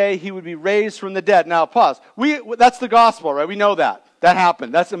third day he would be raised from the dead. Now, pause. That's the gospel, right? We know that. That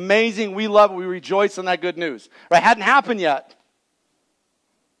happened. That's amazing. We love it. We rejoice in that good news. Right? Hadn't happened yet.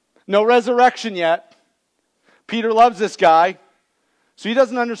 No resurrection yet. Peter loves this guy. So he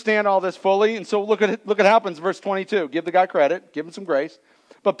doesn't understand all this fully. And so look at what happens, verse 22. Give the guy credit. Give him some grace.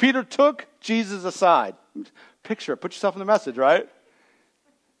 But Peter took Jesus aside. Picture it. Put yourself in the message, right?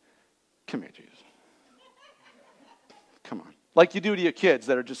 Come here, Jesus. Come on. Like you do to your kids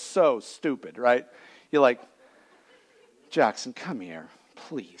that are just so stupid, right? You're like, Jackson, come here,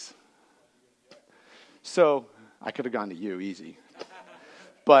 please. So I could have gone to you, easy.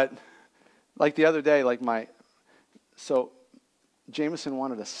 But like the other day, so Jameson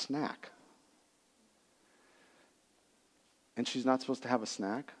wanted a snack. And she's not supposed to have a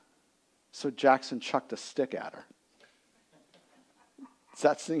snack. So Jackson chucked a stick at her.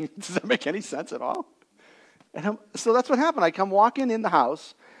 Does that make any sense at all? So that's what happened. I come walking in the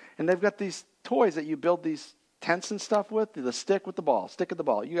house, and they've got these toys that you build these tents and stuff with, the stick with the ball, stick at the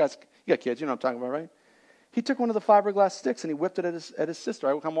ball. You got kids, you know what I'm talking about, right? He took one of the fiberglass sticks and he whipped it at his sister.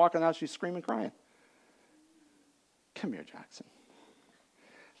 I come walking out, she's screaming, crying. Come here, Jackson.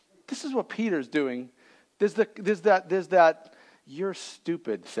 This is what Peter's doing. There's that you're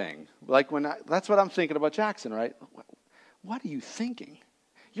stupid thing. Like that's what I'm thinking about Jackson, right? What are you thinking?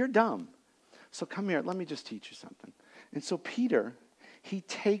 You're dumb. So come here, let me just teach you something. And so Peter, he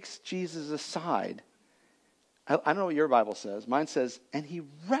takes Jesus aside. I don't know what your Bible says. Mine says, and he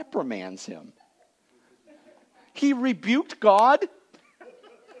reprimands him. He rebuked God.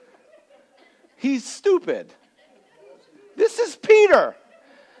 He's stupid. This is Peter.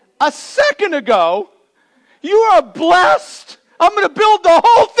 A second ago, You are blessed. I'm going to build the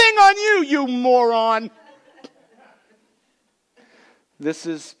whole thing on you, you moron. This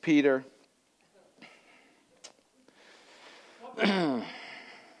is Peter.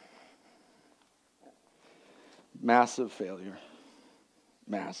 Massive failure.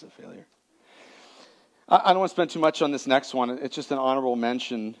 Massive failure. I don't want to spend too much on this next one. It's just an honorable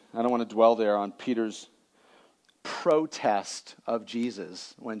mention. I don't want to dwell there on Peter's protest of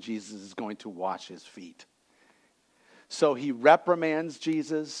Jesus when Jesus is going to wash his feet. So he reprimands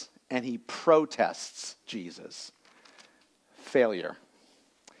Jesus and he protests Jesus. Failure.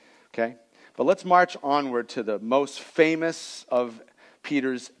 Okay? But let's march onward to the most famous of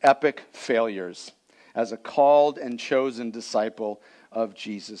Peter's epic failures as a called and chosen disciple of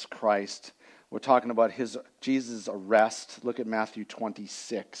Jesus Christ. We're talking about Jesus' arrest. Look at Matthew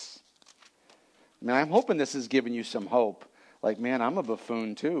 26. I mean, I'm hoping this has given you some hope. Like, man, I'm a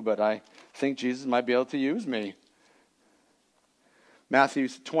buffoon too, but I think Jesus might be able to use me. Matthew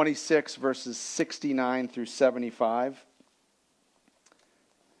 26, verses 69 through 75.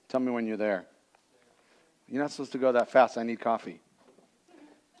 Tell me when you're there. You're not supposed to go that fast. I need coffee.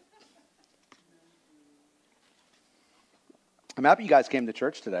 I'm happy you guys came to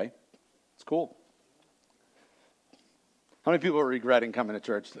church today. It's cool. How many people are regretting coming to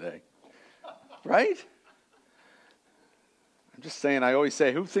church today? Right? I'm just saying, I always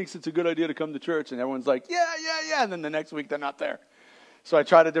say, who thinks it's a good idea to come to church? And everyone's like, yeah. And then the next week they're not there. So I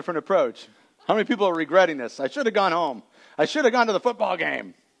tried a different approach. How many people are regretting this? I should have gone home. I should have gone to the football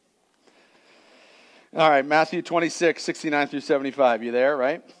game. All right, Matthew 26, 69 through 75. You there,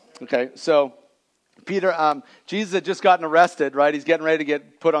 right? Okay, so Peter, Jesus had just gotten arrested, right? He's getting ready to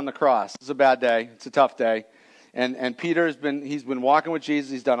get put on the cross. It's a bad day. It's a tough day. And Peter's been walking with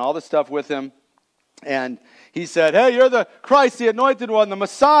Jesus. He's done all this stuff with him. And he said, hey, you're the Christ, the anointed one, the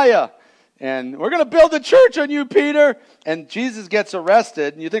Messiah. And we're going to build a church on you, Peter. And Jesus gets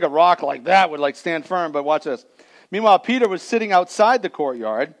arrested. And you think a rock like that would stand firm, but watch this. Meanwhile, Peter was sitting outside the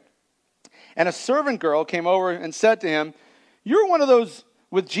courtyard. And a servant girl came over and said to him, you're one of those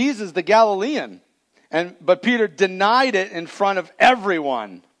with Jesus, the Galilean. But Peter denied it in front of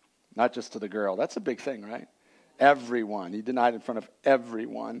everyone. Not just to the girl. That's a big thing, right? Everyone. He denied it in front of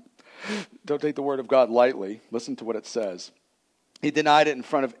everyone. Don't take the word of God lightly. Listen to what it says. He denied it in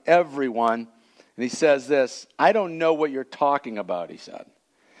front of everyone. And he says this, I don't know what you're talking about, he said.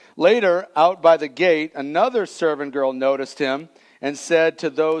 Later, out by the gate, another servant girl noticed him and said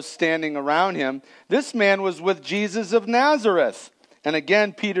to those standing around him, this man was with Jesus of Nazareth. And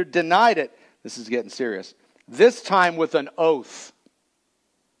again, Peter denied it. This is getting serious. This time with an oath.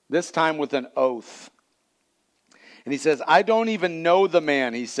 This time with an oath. And he says, I don't even know the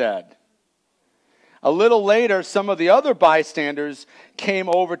man, he said. A little later, some of the other bystanders came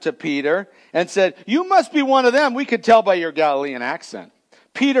over to Peter and said, you must be one of them. We could tell by your Galilean accent.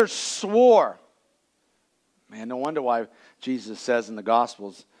 Peter swore. Man, no wonder why Jesus says in the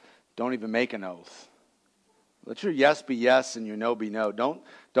Gospels, don't even make an oath. Let your yes be yes and your no be no.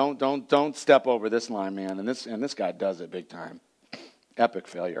 Don't step over this line, man. And this guy does it big time. Epic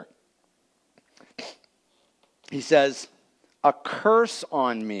failure. He says, a curse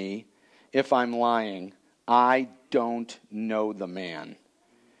on me if I'm lying. I don't know the man.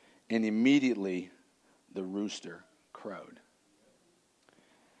 And immediately the rooster crowed.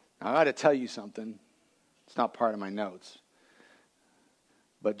 Now I got to tell you something. It's not part of my notes.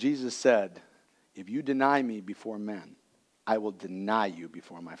 But Jesus said, if you deny me before men, I will deny you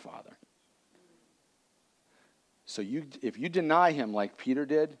before my Father. So if you deny him like Peter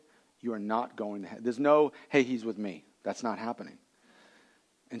did, you are not going to heaven. There's no, hey, he's with me. That's not happening.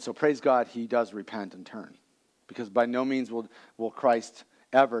 And so praise God, he does repent and turn. Because by no means will Christ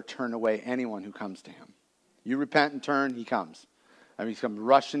ever turn away anyone who comes to him. You repent and turn, he comes. I mean, he comes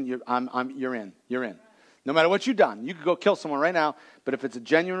rushing, you're in. No matter what you've done, you could go kill someone right now, but if it's a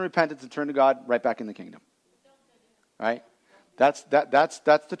genuine repentance and turn to God, right back in the kingdom. Right? That's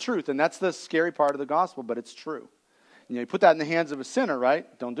the truth, and that's the scary part of the gospel, but it's true. You put that in the hands of a sinner,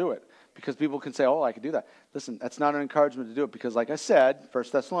 right? Don't do it. Because people can say, oh, I could do that. Listen, that's not an encouragement to do it, because like I said, 1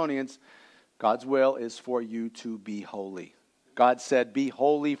 Thessalonians, God's will is for you to be holy. God said, be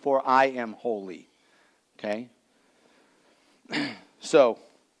holy for I am holy. Okay? So,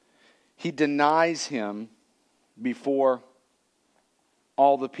 he denies him before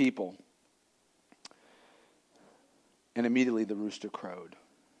all the people. And immediately the rooster crowed.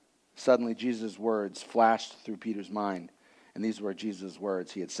 Suddenly Jesus' words flashed through Peter's mind. And these were Jesus'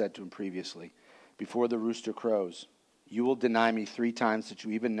 words he had said to him previously. Before the rooster crows, you will deny me 3 times that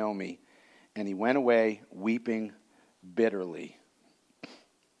you even know me. And he went away weeping bitterly.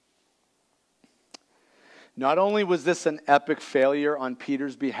 Not only was this an epic failure on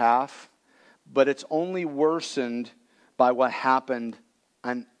Peter's behalf, but it's only worsened by what happened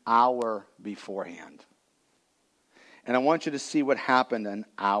an hour beforehand. And I want you to see what happened an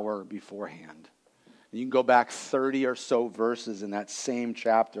hour beforehand. You can go back 30 or so verses in that same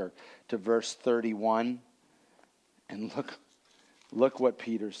chapter to verse 31. And look what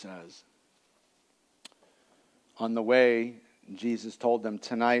Peter says. On the way, Jesus told them,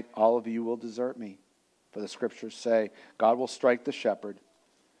 "Tonight all of you will desert me. For the scriptures say, God will strike the shepherd,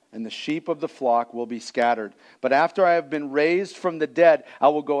 and the sheep of the flock will be scattered. But after I have been raised from the dead, I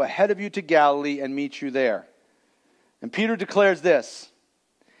will go ahead of you to Galilee and meet you there." And Peter declares this,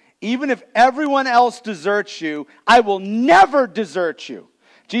 "Even if everyone else deserts you, I will never desert you."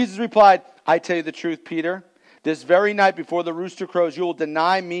 Jesus replied, "I tell you the truth, Peter. This very night before the rooster crows, you will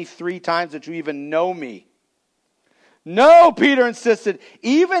deny me 3 times that you even know me." "No," Peter insisted,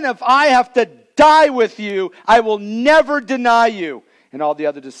 "even if I have to die with you, I will never deny you." And all the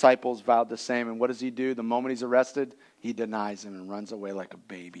other disciples vowed the same. And what does he do? The moment he's arrested, he denies him and runs away like a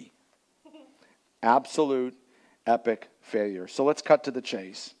baby. Absolute epic failure. So let's cut to the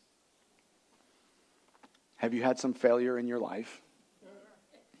chase. Have you had some failure in your life?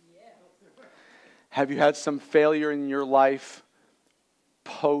 Have you had some failure in your life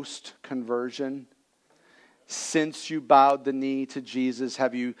post-conversion? Since you bowed the knee to Jesus,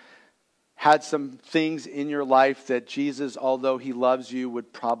 have you had some things in your life that Jesus, although he loves you,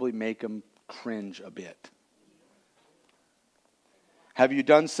 would probably make him cringe a bit? Have you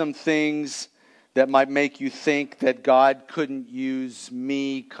done some things that might make you think that God couldn't use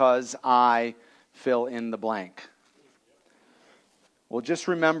me because I fill in the blank? Well, just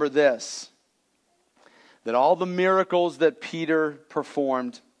remember this, that all the miracles that Peter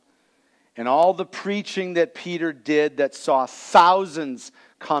performed and all the preaching that Peter did that saw thousands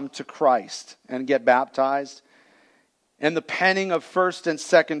come to Christ and get baptized, and the penning of 1st and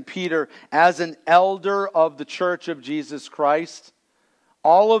 2nd Peter as an elder of the Church of Jesus Christ,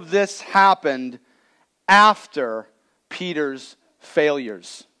 all of this happened after Peter's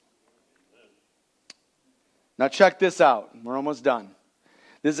failures. Now check this out. We're almost done.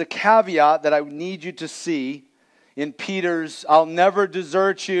 There's a caveat that I need you to see in Peter's "I'll never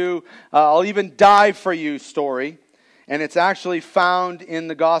desert you, I'll even die for you" story. And it's actually found in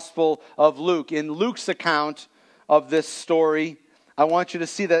the Gospel of Luke. In Luke's account of this story, I want you to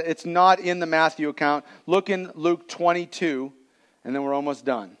see that it's not in the Matthew account. Look in Luke 22, and then we're almost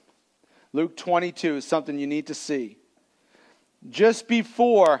done. Luke 22 is something you need to see. Just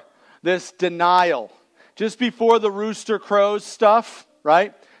before this denial, just before the rooster crows stuff,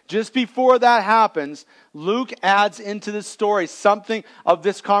 right? Just before that happens, Luke adds into the story something of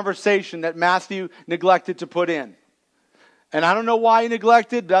this conversation that Matthew neglected to put in. And I don't know why he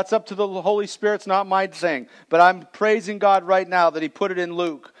neglected. That's up to the Holy Spirit. It's not my thing. But I'm praising God right now that he put it in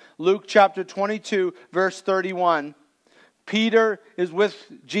Luke. Luke chapter 22, verse 31. Peter is with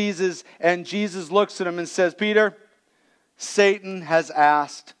Jesus, and Jesus looks at him and says, "Peter, Satan has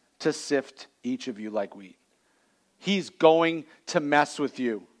asked to sift each of you like wheat." He's going to mess with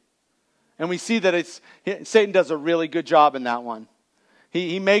you. And we see that Satan does a really good job in that one.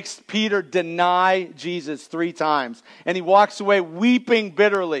 He makes Peter deny Jesus 3 times. And he walks away weeping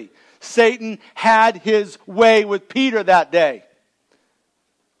bitterly. Satan had his way with Peter that day.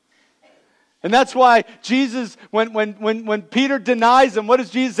 And that's why Jesus, when Peter denies him, what does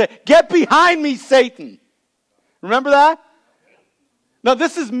Jesus say? "Get behind me, Satan." Remember that? Now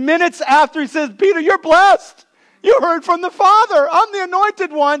this is minutes after he says, "Peter, you're blessed. You heard from the Father. I'm the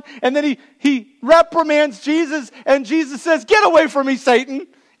anointed one." And then he reprimands Jesus, and Jesus says, "Get away from me, Satan,"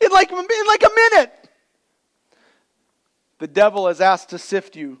 in like a minute. "The devil has asked to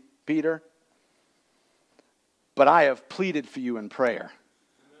sift you, Peter, but I have pleaded for you in prayer."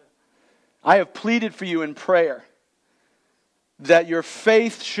 I have pleaded for you in prayer that your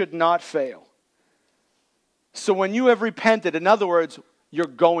faith should not fail. So when you have repented, in other words, you're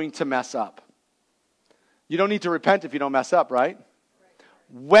going to mess up. You don't need to repent if you don't mess up, right?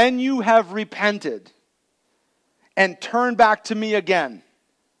 When you have repented and turned back to me again,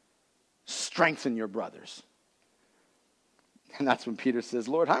 strengthen your brothers. And that's when Peter says,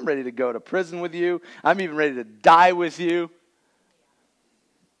 "Lord, I'm ready to go to prison with you. I'm even ready to die with you."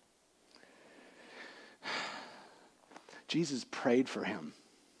 Jesus prayed for him.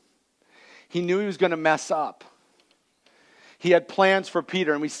 He knew he was going to mess up. He had plans for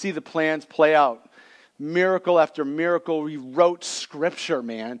Peter, and we see the plans play out. Miracle after miracle. He wrote scripture,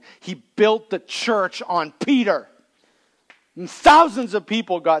 man. He built the church on Peter. And thousands of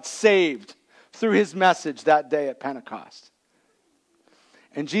people got saved through his message that day at Pentecost.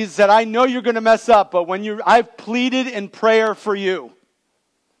 And Jesus said, I know you're going to mess up, but I've pleaded in prayer for you.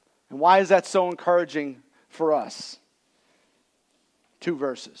 And why is that so encouraging for us? 2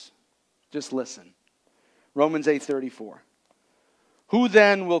 verses. Just listen. Romans 8:34. Who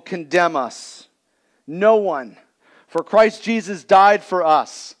then will condemn us? No one. For Christ Jesus died for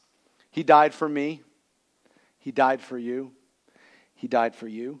us. He died for me. He died for you. He died for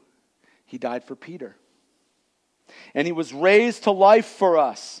you. He died for Peter. And he was raised to life for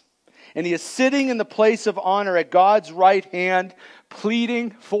us. And he is sitting in the place of honor at God's right hand,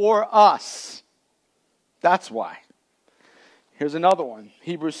 pleading for us. That's why. Here's another one.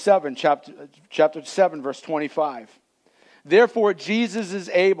 Hebrews 7, chapter 7, verse 25. Therefore, Jesus is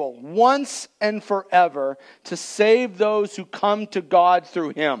able, once and forever, to save those who come to God through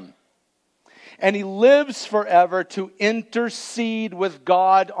him. And he lives forever to intercede with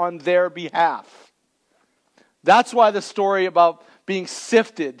God on their behalf. That's why the story about being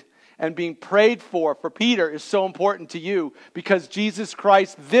sifted and being prayed for Peter is so important to you, because Jesus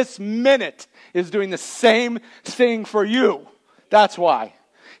Christ this minute is doing the same thing for you. That's why.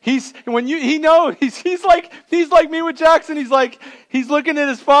 He's like me with Jackson. He's looking at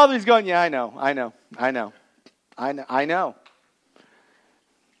his father. He's going, yeah, I know.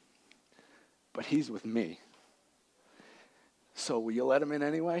 But he's with me. So will you let him in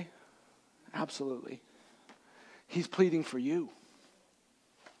anyway? Absolutely. He's pleading for you.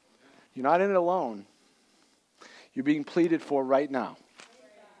 You're not in it alone. You're being pleaded for right now.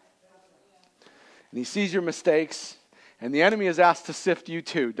 And he sees your mistakes. And the enemy is asked to sift you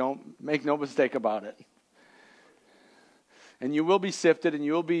too. Don't make no mistake about it. And you will be sifted, and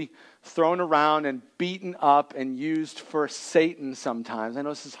you will be thrown around and beaten up and used for Satan sometimes. I know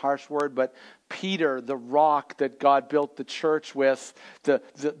this is a harsh word, but Peter, the rock that God built the church with,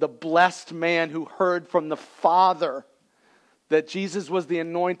 the blessed man who heard from the Father that Jesus was the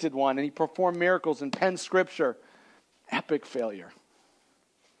anointed one, and he performed miracles and penned scripture. Epic failure.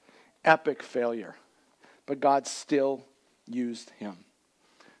 Epic failure. But God still used him.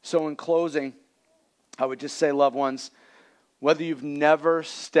 So in closing, I would just say, loved ones, whether you've never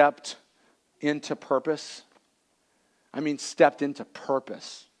stepped into purpose, I mean stepped into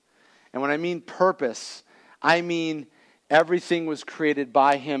purpose. And when I mean purpose, I mean everything was created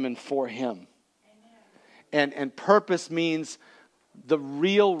by him and for him. And purpose means the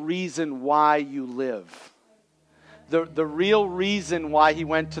real reason why you live. The real reason why he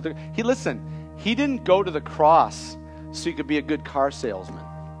went to he didn't go to the cross so he could be a good car salesman.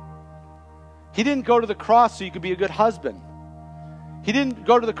 He didn't go to the cross so you could be a good husband. He didn't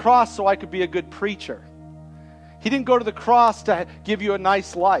go to the cross so I could be a good preacher. He didn't go to the cross to give you a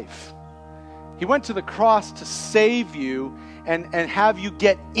nice life. He went to the cross to save you and have you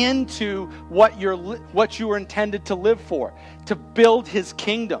get into what you were intended to live for, to build his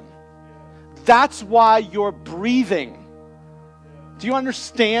kingdom. That's why you're breathing. Do you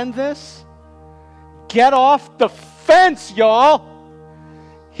understand this? Get off the fence, y'all.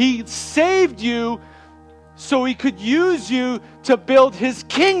 He saved you so he could use you to build his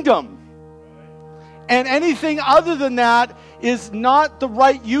kingdom. And anything other than that is not the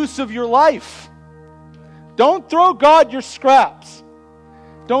right use of your life. Don't throw God your scraps.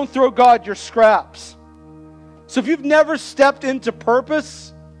 Don't throw God your scraps. So if you've never stepped into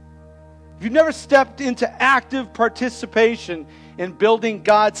purpose, if you've never stepped into active participation in building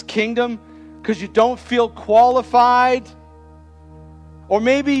God's kingdom because you don't feel qualified, or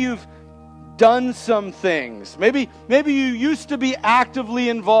maybe you've done some things. Maybe you used to be actively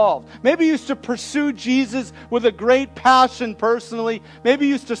involved. Maybe you used to pursue Jesus with a great passion personally. Maybe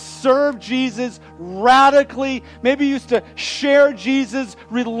you used to serve Jesus radically. Maybe you used to share Jesus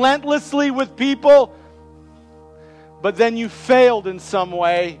relentlessly with people. But then you failed in some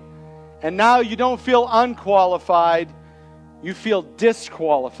way. And now you don't feel unqualified. You feel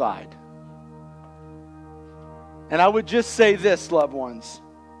disqualified. And I would just say this, loved ones.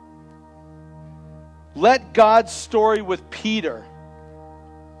 Let God's story with Peter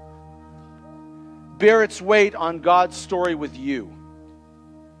bear its weight on God's story with you.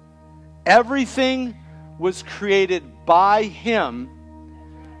 Everything was created by him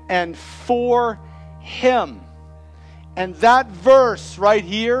and for him. And that verse right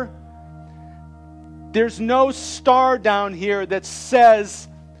here, there's no star down here that says,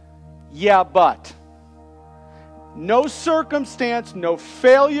 yeah, but. No circumstance, no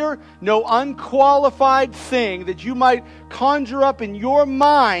failure, no unqualified thing that you might conjure up in your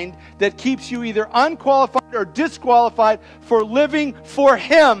mind that keeps you either unqualified or disqualified for living for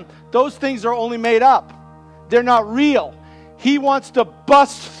him. Those things are only made up. They're not real. He wants to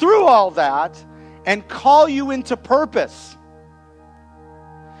bust through all that and call you into purpose.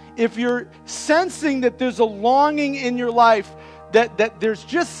 if you're sensing that there's a longing in your life, that there's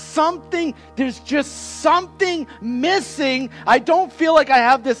just something missing. I don't feel like I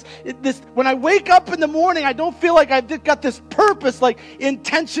have this, when I wake up in the morning, I don't feel like I've got this purpose, like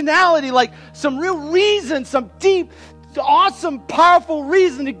intentionality, like some real reason, some deep, awesome, powerful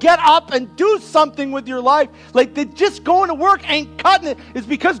reason to get up and do something with your life. Like that just going to work ain't cutting it. It's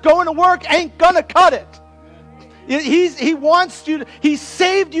because going to work ain't gonna cut it. He wants you to, he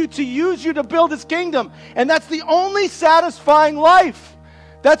saved you to use you to build his kingdom. And that's the only satisfying life.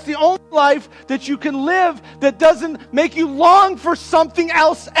 That's the only life that you can live that doesn't make you long for something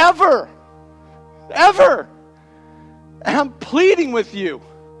else ever. Ever. And I'm pleading with you,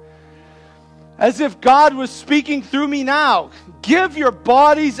 as if God was speaking through me now. Give your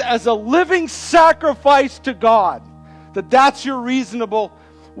bodies as a living sacrifice to God. That's your reasonable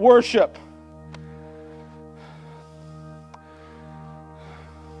worship.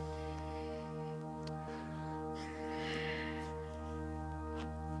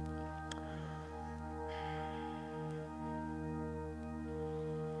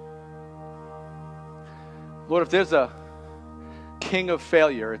 Lord, if there's a king of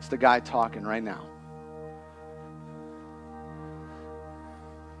failure, it's the guy talking right now.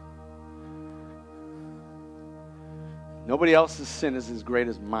 Nobody else's sin is as great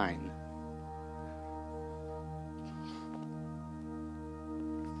as mine.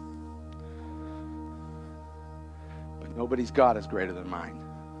 But nobody's God is greater than mine.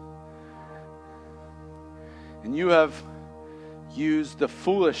 And you have used the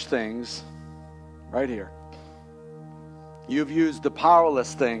foolish things right here. You've used the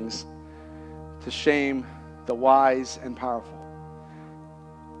powerless things to shame the wise and powerful.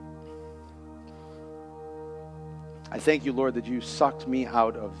 I thank you, Lord, that you sucked me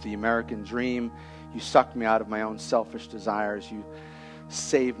out of the American dream. You sucked me out of my own selfish desires. You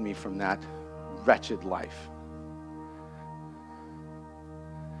saved me from that wretched life.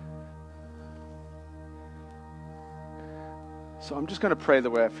 So I'm just going to pray the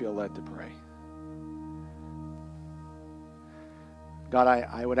way I feel led to pray. God,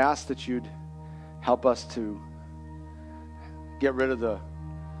 I would ask that you'd help us to get rid of the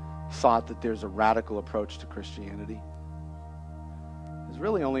thought that there's a radical approach to Christianity. There's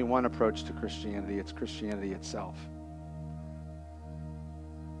really only one approach to Christianity. It's Christianity itself.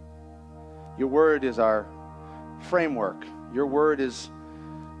 Your word is our framework. Your word is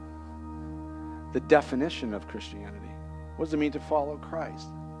the definition of Christianity. What does it mean to follow Christ?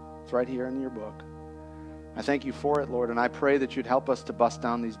 It's right here in your book. I thank you for it, Lord, and I pray that you'd help us to bust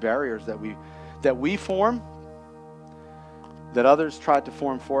down these barriers that we form, that others tried to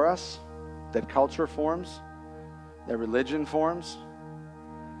form for us, that culture forms, that religion forms.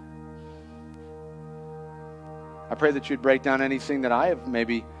 I pray that you'd break down anything that I have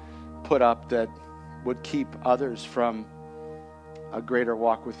maybe put up that would keep others from a greater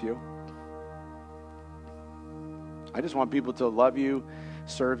walk with you. I just want people to love you,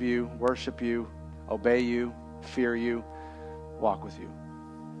 serve you, worship you, obey you, fear you, walk with you.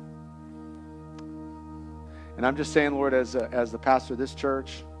 And I'm just saying, Lord, as the pastor of this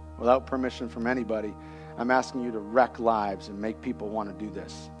church, without permission from anybody, I'm asking you to wreck lives and make people want to do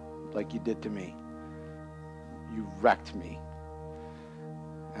this like you did to me. You wrecked me.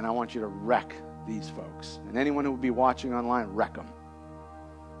 And I want you to wreck these folks. And anyone who would be watching online, wreck them.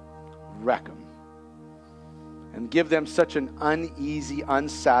 Wreck them. And give them such an uneasy,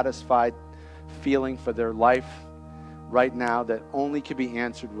 unsatisfied feeling for their life right now that only can be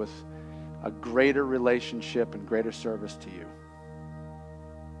answered with a greater relationship and greater service to you.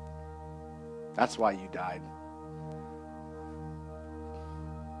 That's why you died.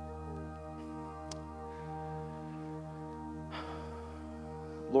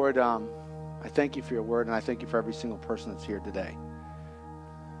 Lord, I thank you for your word, and I thank you for every single person that's here today.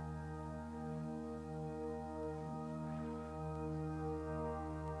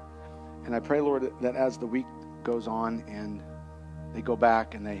 And I pray, Lord, that as the week goes on and they go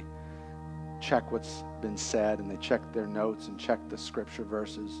back and they check what's been said and they check their notes and check the scripture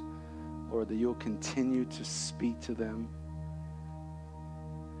verses, Lord, that you'll continue to speak to them.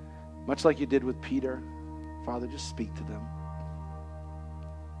 Much like you did with Peter, Father, just speak to them.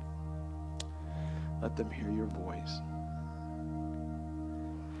 Let them hear your voice.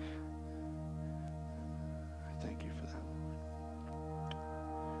 I thank you for that, Lord.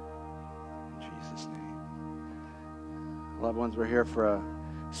 In Jesus' name. Loved ones, we're here for a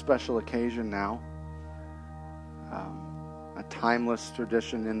special occasion now. A timeless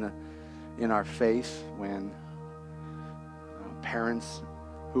tradition in our faith when parents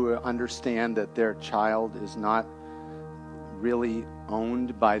who understand that their child is not really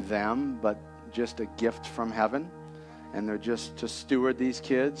owned by them, but just a gift from heaven. And they're just to steward these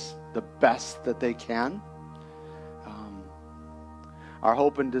kids the best that they can. Our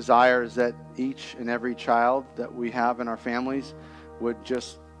hope and desire is that each and every child that we have in our families would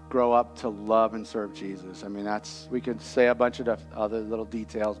just grow up to love and serve Jesus. I mean, we could say a bunch of other little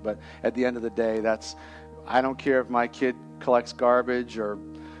details, but at the end of the day, I don't care if my kid collects garbage or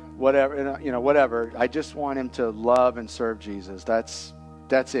whatever, whatever. I just want him to love and serve Jesus. That's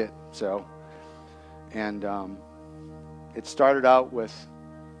it. So, and it started out with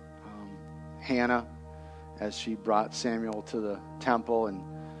Hannah, as she brought Samuel to the temple, and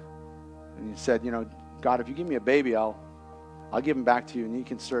he said, God, if you give me a baby, I'll give him back to you, and he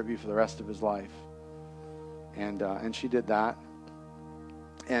can serve you for the rest of his life. And she did that.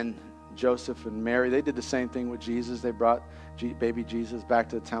 And Joseph and Mary, they did the same thing with Jesus. They brought baby Jesus back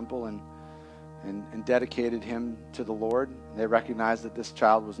to the temple and dedicated him to the Lord. They recognized that this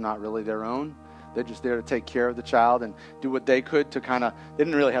child was not really their own. They're just there to take care of the child and do what they could to they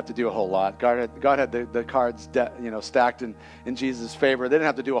didn't really have to do a whole lot. God had the cards stacked in Jesus' favor. They didn't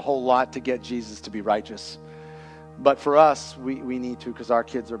have to do a whole lot to get Jesus to be righteous. But for us, we need to, because our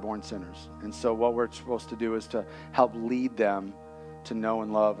kids are born sinners. And so what we're supposed to do is to help lead them to know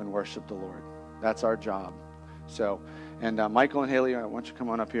and love and worship the Lord. That's our job. So, and Michael and Haley, why don't you come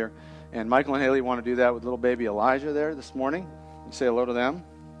on up here? And Michael and Haley want to do that with little baby Elijah there this morning. You say hello to them.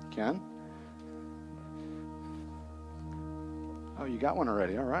 You can. Oh, you got one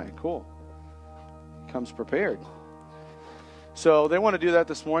already. All right, cool. Comes prepared. So they want to do that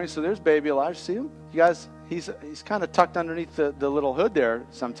this morning. So there's baby Elijah. See him? You guys, he's kind of tucked underneath the little hood there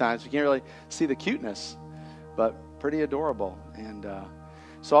sometimes. You can't really see the cuteness, but pretty adorable. And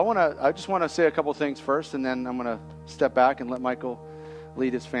so I just want to say a couple things first, and then I'm going to step back and let Michael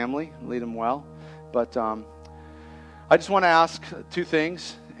lead his family, lead him well. But I just want to ask two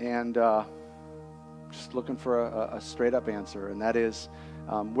things, and just looking for a straight-up answer, and that is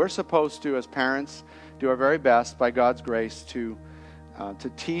we're supposed to, as parents, do our very best by God's grace to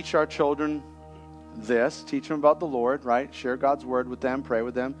teach our children teach them about the Lord, right? Share God's word with them, pray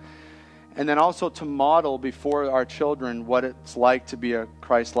with them, and then also to model before our children what it's like to be a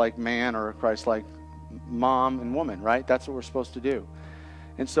Christ-like man or a Christ-like mom and woman, right? That's what we're supposed to do.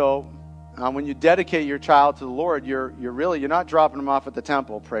 And so when you dedicate your child to the Lord, you're not dropping them off at the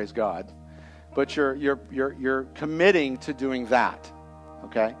temple, praise God. But you're committing to doing that,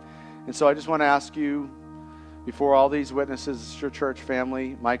 okay? And so I just want to ask you, before all these witnesses, your church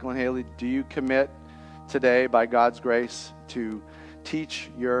family, Michael and Haley, do you commit today, by God's grace, to teach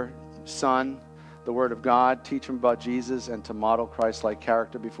your son the Word of God, teach him about Jesus, and to model Christ-like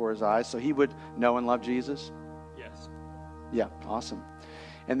character before his eyes so he would know and love Jesus? Yes. Yeah, awesome.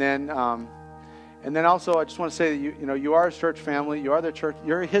 And then also I just want to say that you are a church family. You are the church.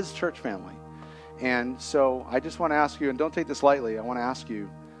 You're his church family. And so I just want to ask you, and don't take this lightly, I want to ask you,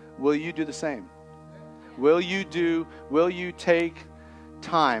 will you do the same? Will you take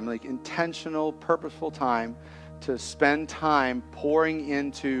time, like intentional, purposeful time, to spend time pouring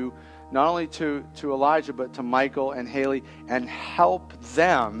into, not only to Elijah, but to Michael and Haley, and help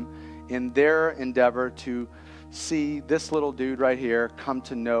them in their endeavor to see this little dude right here come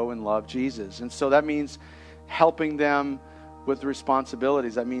to know and love Jesus? And so that means helping them with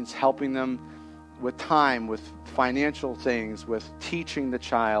responsibilities. That means helping them with time, with financial things, with teaching the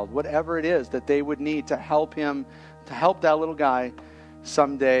child, whatever it is that they would need to help him, to help that little guy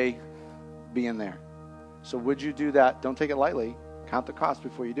someday be in there. So would you do that? Don't take it lightly. Count the cost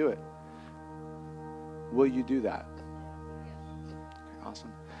before you do it. Will you do that? Okay,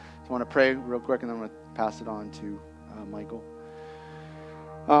 awesome. So I want to pray real quick, and then I'm going to pass it on to Michael.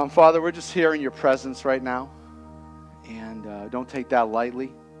 Father, we're just here in your presence right now, and don't take that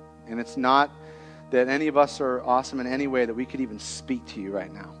lightly. And it's not that any of us are awesome in any way that we could even speak to you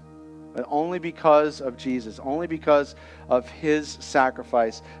right now. But only because of Jesus, only because of his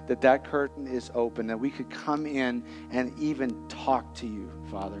sacrifice, that curtain is open, that we could come in and even talk to you,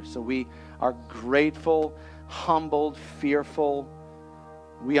 Father. So we are grateful, humbled, fearful.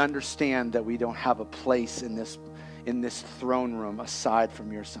 We understand that we don't have a place in this throne room aside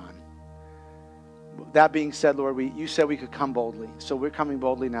from your Son. That being said, Lord, you said we could come boldly. So we're coming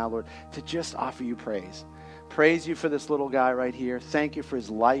boldly now, Lord, to just offer you praise. Praise you for this little guy right here. Thank you for his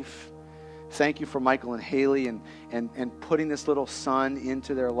life. Thank you for Michael and Haley and putting this little son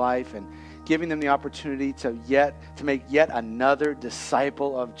into their life and giving them the opportunity to make yet another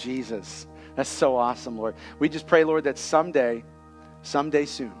disciple of Jesus. That's so awesome, Lord. We just pray, Lord, that someday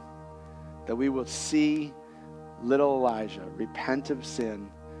soon, that we will see little Elijah repent of sin,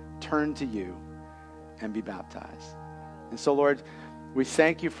 turn to you, and be baptized. And so, Lord, we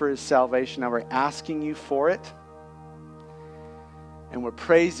thank you for his salvation. Now we're asking you for it. And we're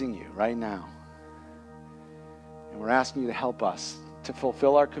praising you right now. And we're asking you to help us to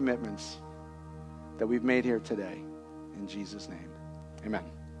fulfill our commitments that we've made here today. In Jesus' name, amen.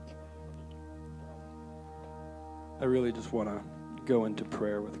 I really just want to go into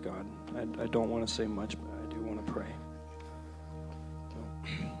prayer with God. I don't want to say much, but I do want to pray.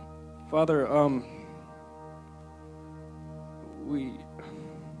 Father,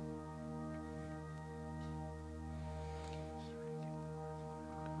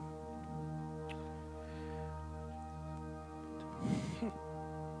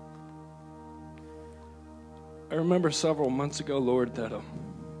 I remember several months ago, Lord, that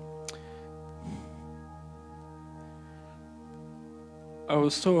I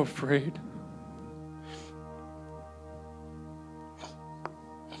was so afraid.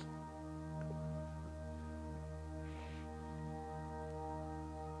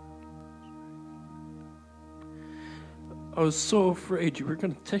 I was so afraid you were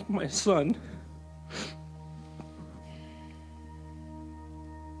going to take my son.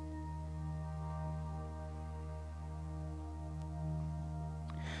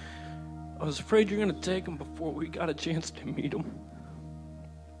 I was afraid you're going to take him before we got a chance to meet him.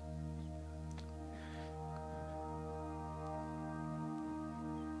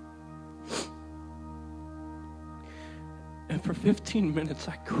 And for 15 minutes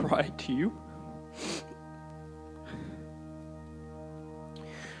I cried to you.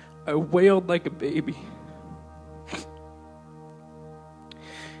 I wailed like a baby.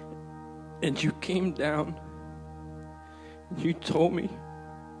 And you came down and you told me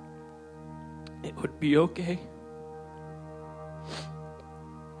it would be okay.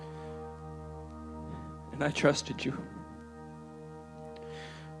 And I trusted you.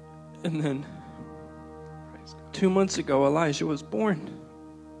 And then 2 months ago, Elijah was born.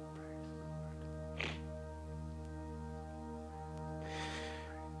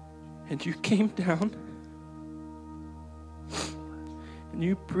 And you came down and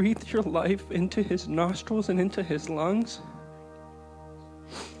you breathed your life into his nostrils and into his lungs.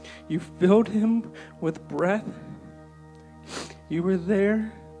 You filled him with breath. You were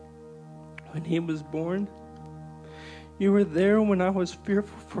there when he was born. You were there when I was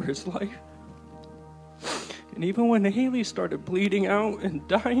fearful for his life. And even when Haley started bleeding out and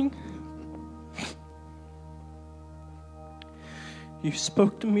dying, you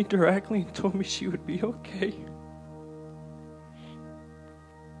spoke to me directly and told me she would be okay.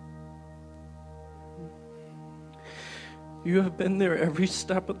 You have been there every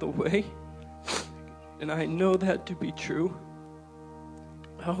step of the way, and I know that to be true.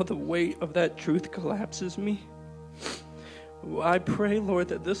 How the weight of that truth collapses me. I pray, Lord,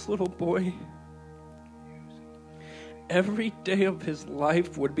 that this little boy, every day of his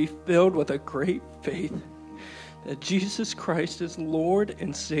life would be filled with a great faith that Jesus Christ is Lord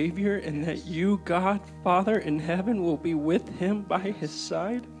and Savior, and that you, God, Father in heaven, will be with him by his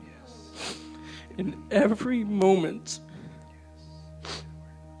side in every moment,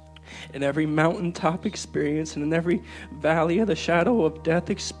 in every mountaintop experience, and in every valley of the shadow of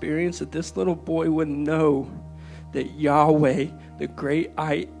death experience, that this little boy would know that Yahweh, the great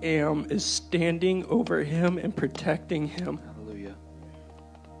I Am, is standing over him and protecting him. Hallelujah.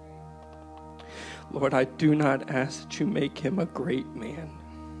 Lord, I do not ask that you make him a great man.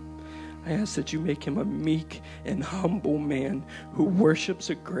 I ask that you make him a meek and humble man who worships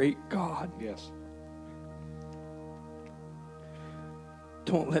a great God. Yes.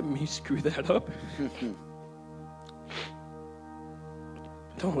 Don't let me screw that up.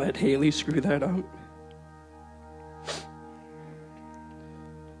 Don't let Haley screw that up.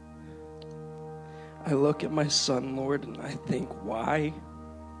 I look at my son, Lord, and I think, why?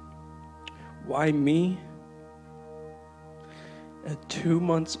 Why me? At 2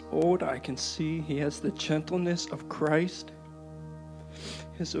 months old, I can see he has the gentleness of Christ.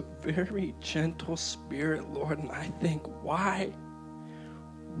 He has a very gentle spirit, Lord, and I think, why?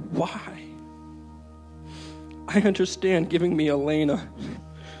 Why? I understand giving me Elena.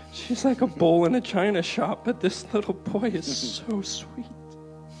 She's like a bull in a china shop, but this little boy is so sweet.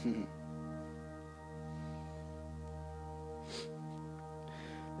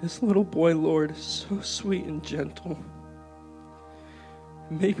 This little boy, Lord, is so sweet and gentle.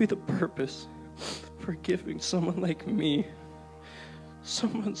 Maybe the purpose for giving someone like me,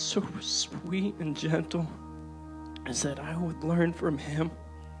 someone so sweet and gentle, is that I would learn from him.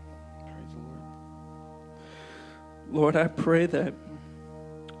 Lord, I pray that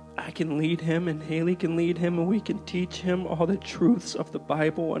I can lead him and Haley can lead him, and we can teach him all the truths of the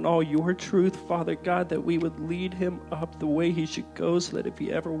Bible and all your truth, Father God, that we would lead him up the way he should go, so that if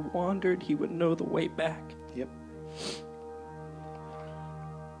he ever wandered, he would know the way back. Yep.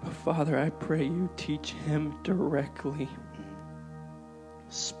 But Father, I pray you teach him directly.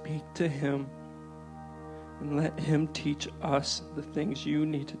 Speak to him and let him teach us the things you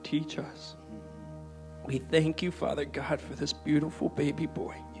need to teach us. We thank you, Father God, for this beautiful baby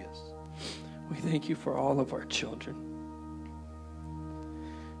boy. Yes. We thank you for all of our children.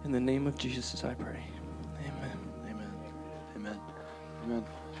 In the name of Jesus, I pray. Amen. Amen. Amen. Amen.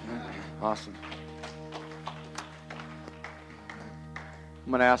 Amen. Awesome. I'm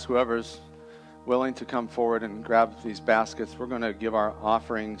going to ask whoever's willing to come forward and grab these baskets. We're going to give our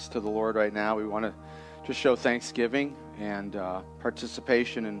offerings to the Lord right now. We want to just show thanksgiving and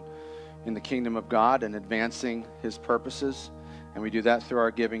participation in the kingdom of God and advancing his purposes. And we do that through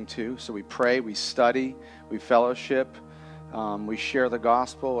our giving too. So we pray, we study, we fellowship, we share the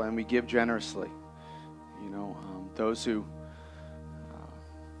gospel, and we give generously. You know, those who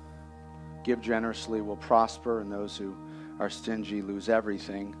give generously will prosper, and those who are stingy lose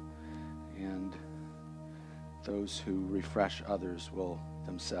everything. And those who refresh others will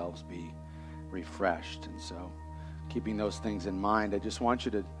themselves be refreshed. And so, keeping those things in mind, I just want you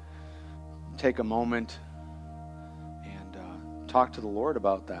to take a moment and talk to the Lord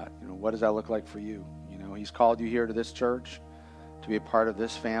about that. You know, what does that look like for you? You know, he's called you here to this church to be a part of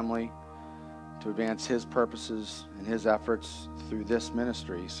this family, to advance his purposes and his efforts through this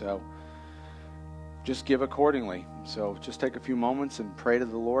ministry. So just give accordingly. So just take a few moments and pray to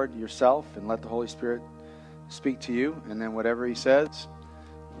the Lord yourself and let the Holy Spirit speak to you. And then whatever he says,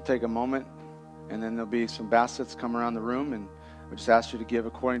 we'll take a moment, and then there'll be some baskets come around the room, and we just ask you to give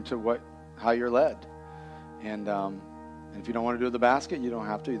according to how you're led. And if you don't want to do the basket, you don't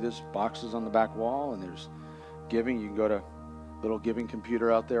have to. There's boxes on the back wall, and there's giving. You can go to a little giving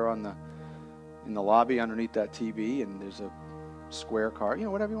computer out there in the lobby underneath that TV, and there's a square card. You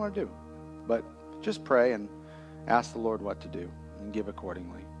know, whatever you want to do. But just pray and ask the Lord what to do and give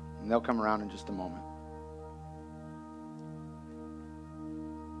accordingly. And they'll come around in just a moment.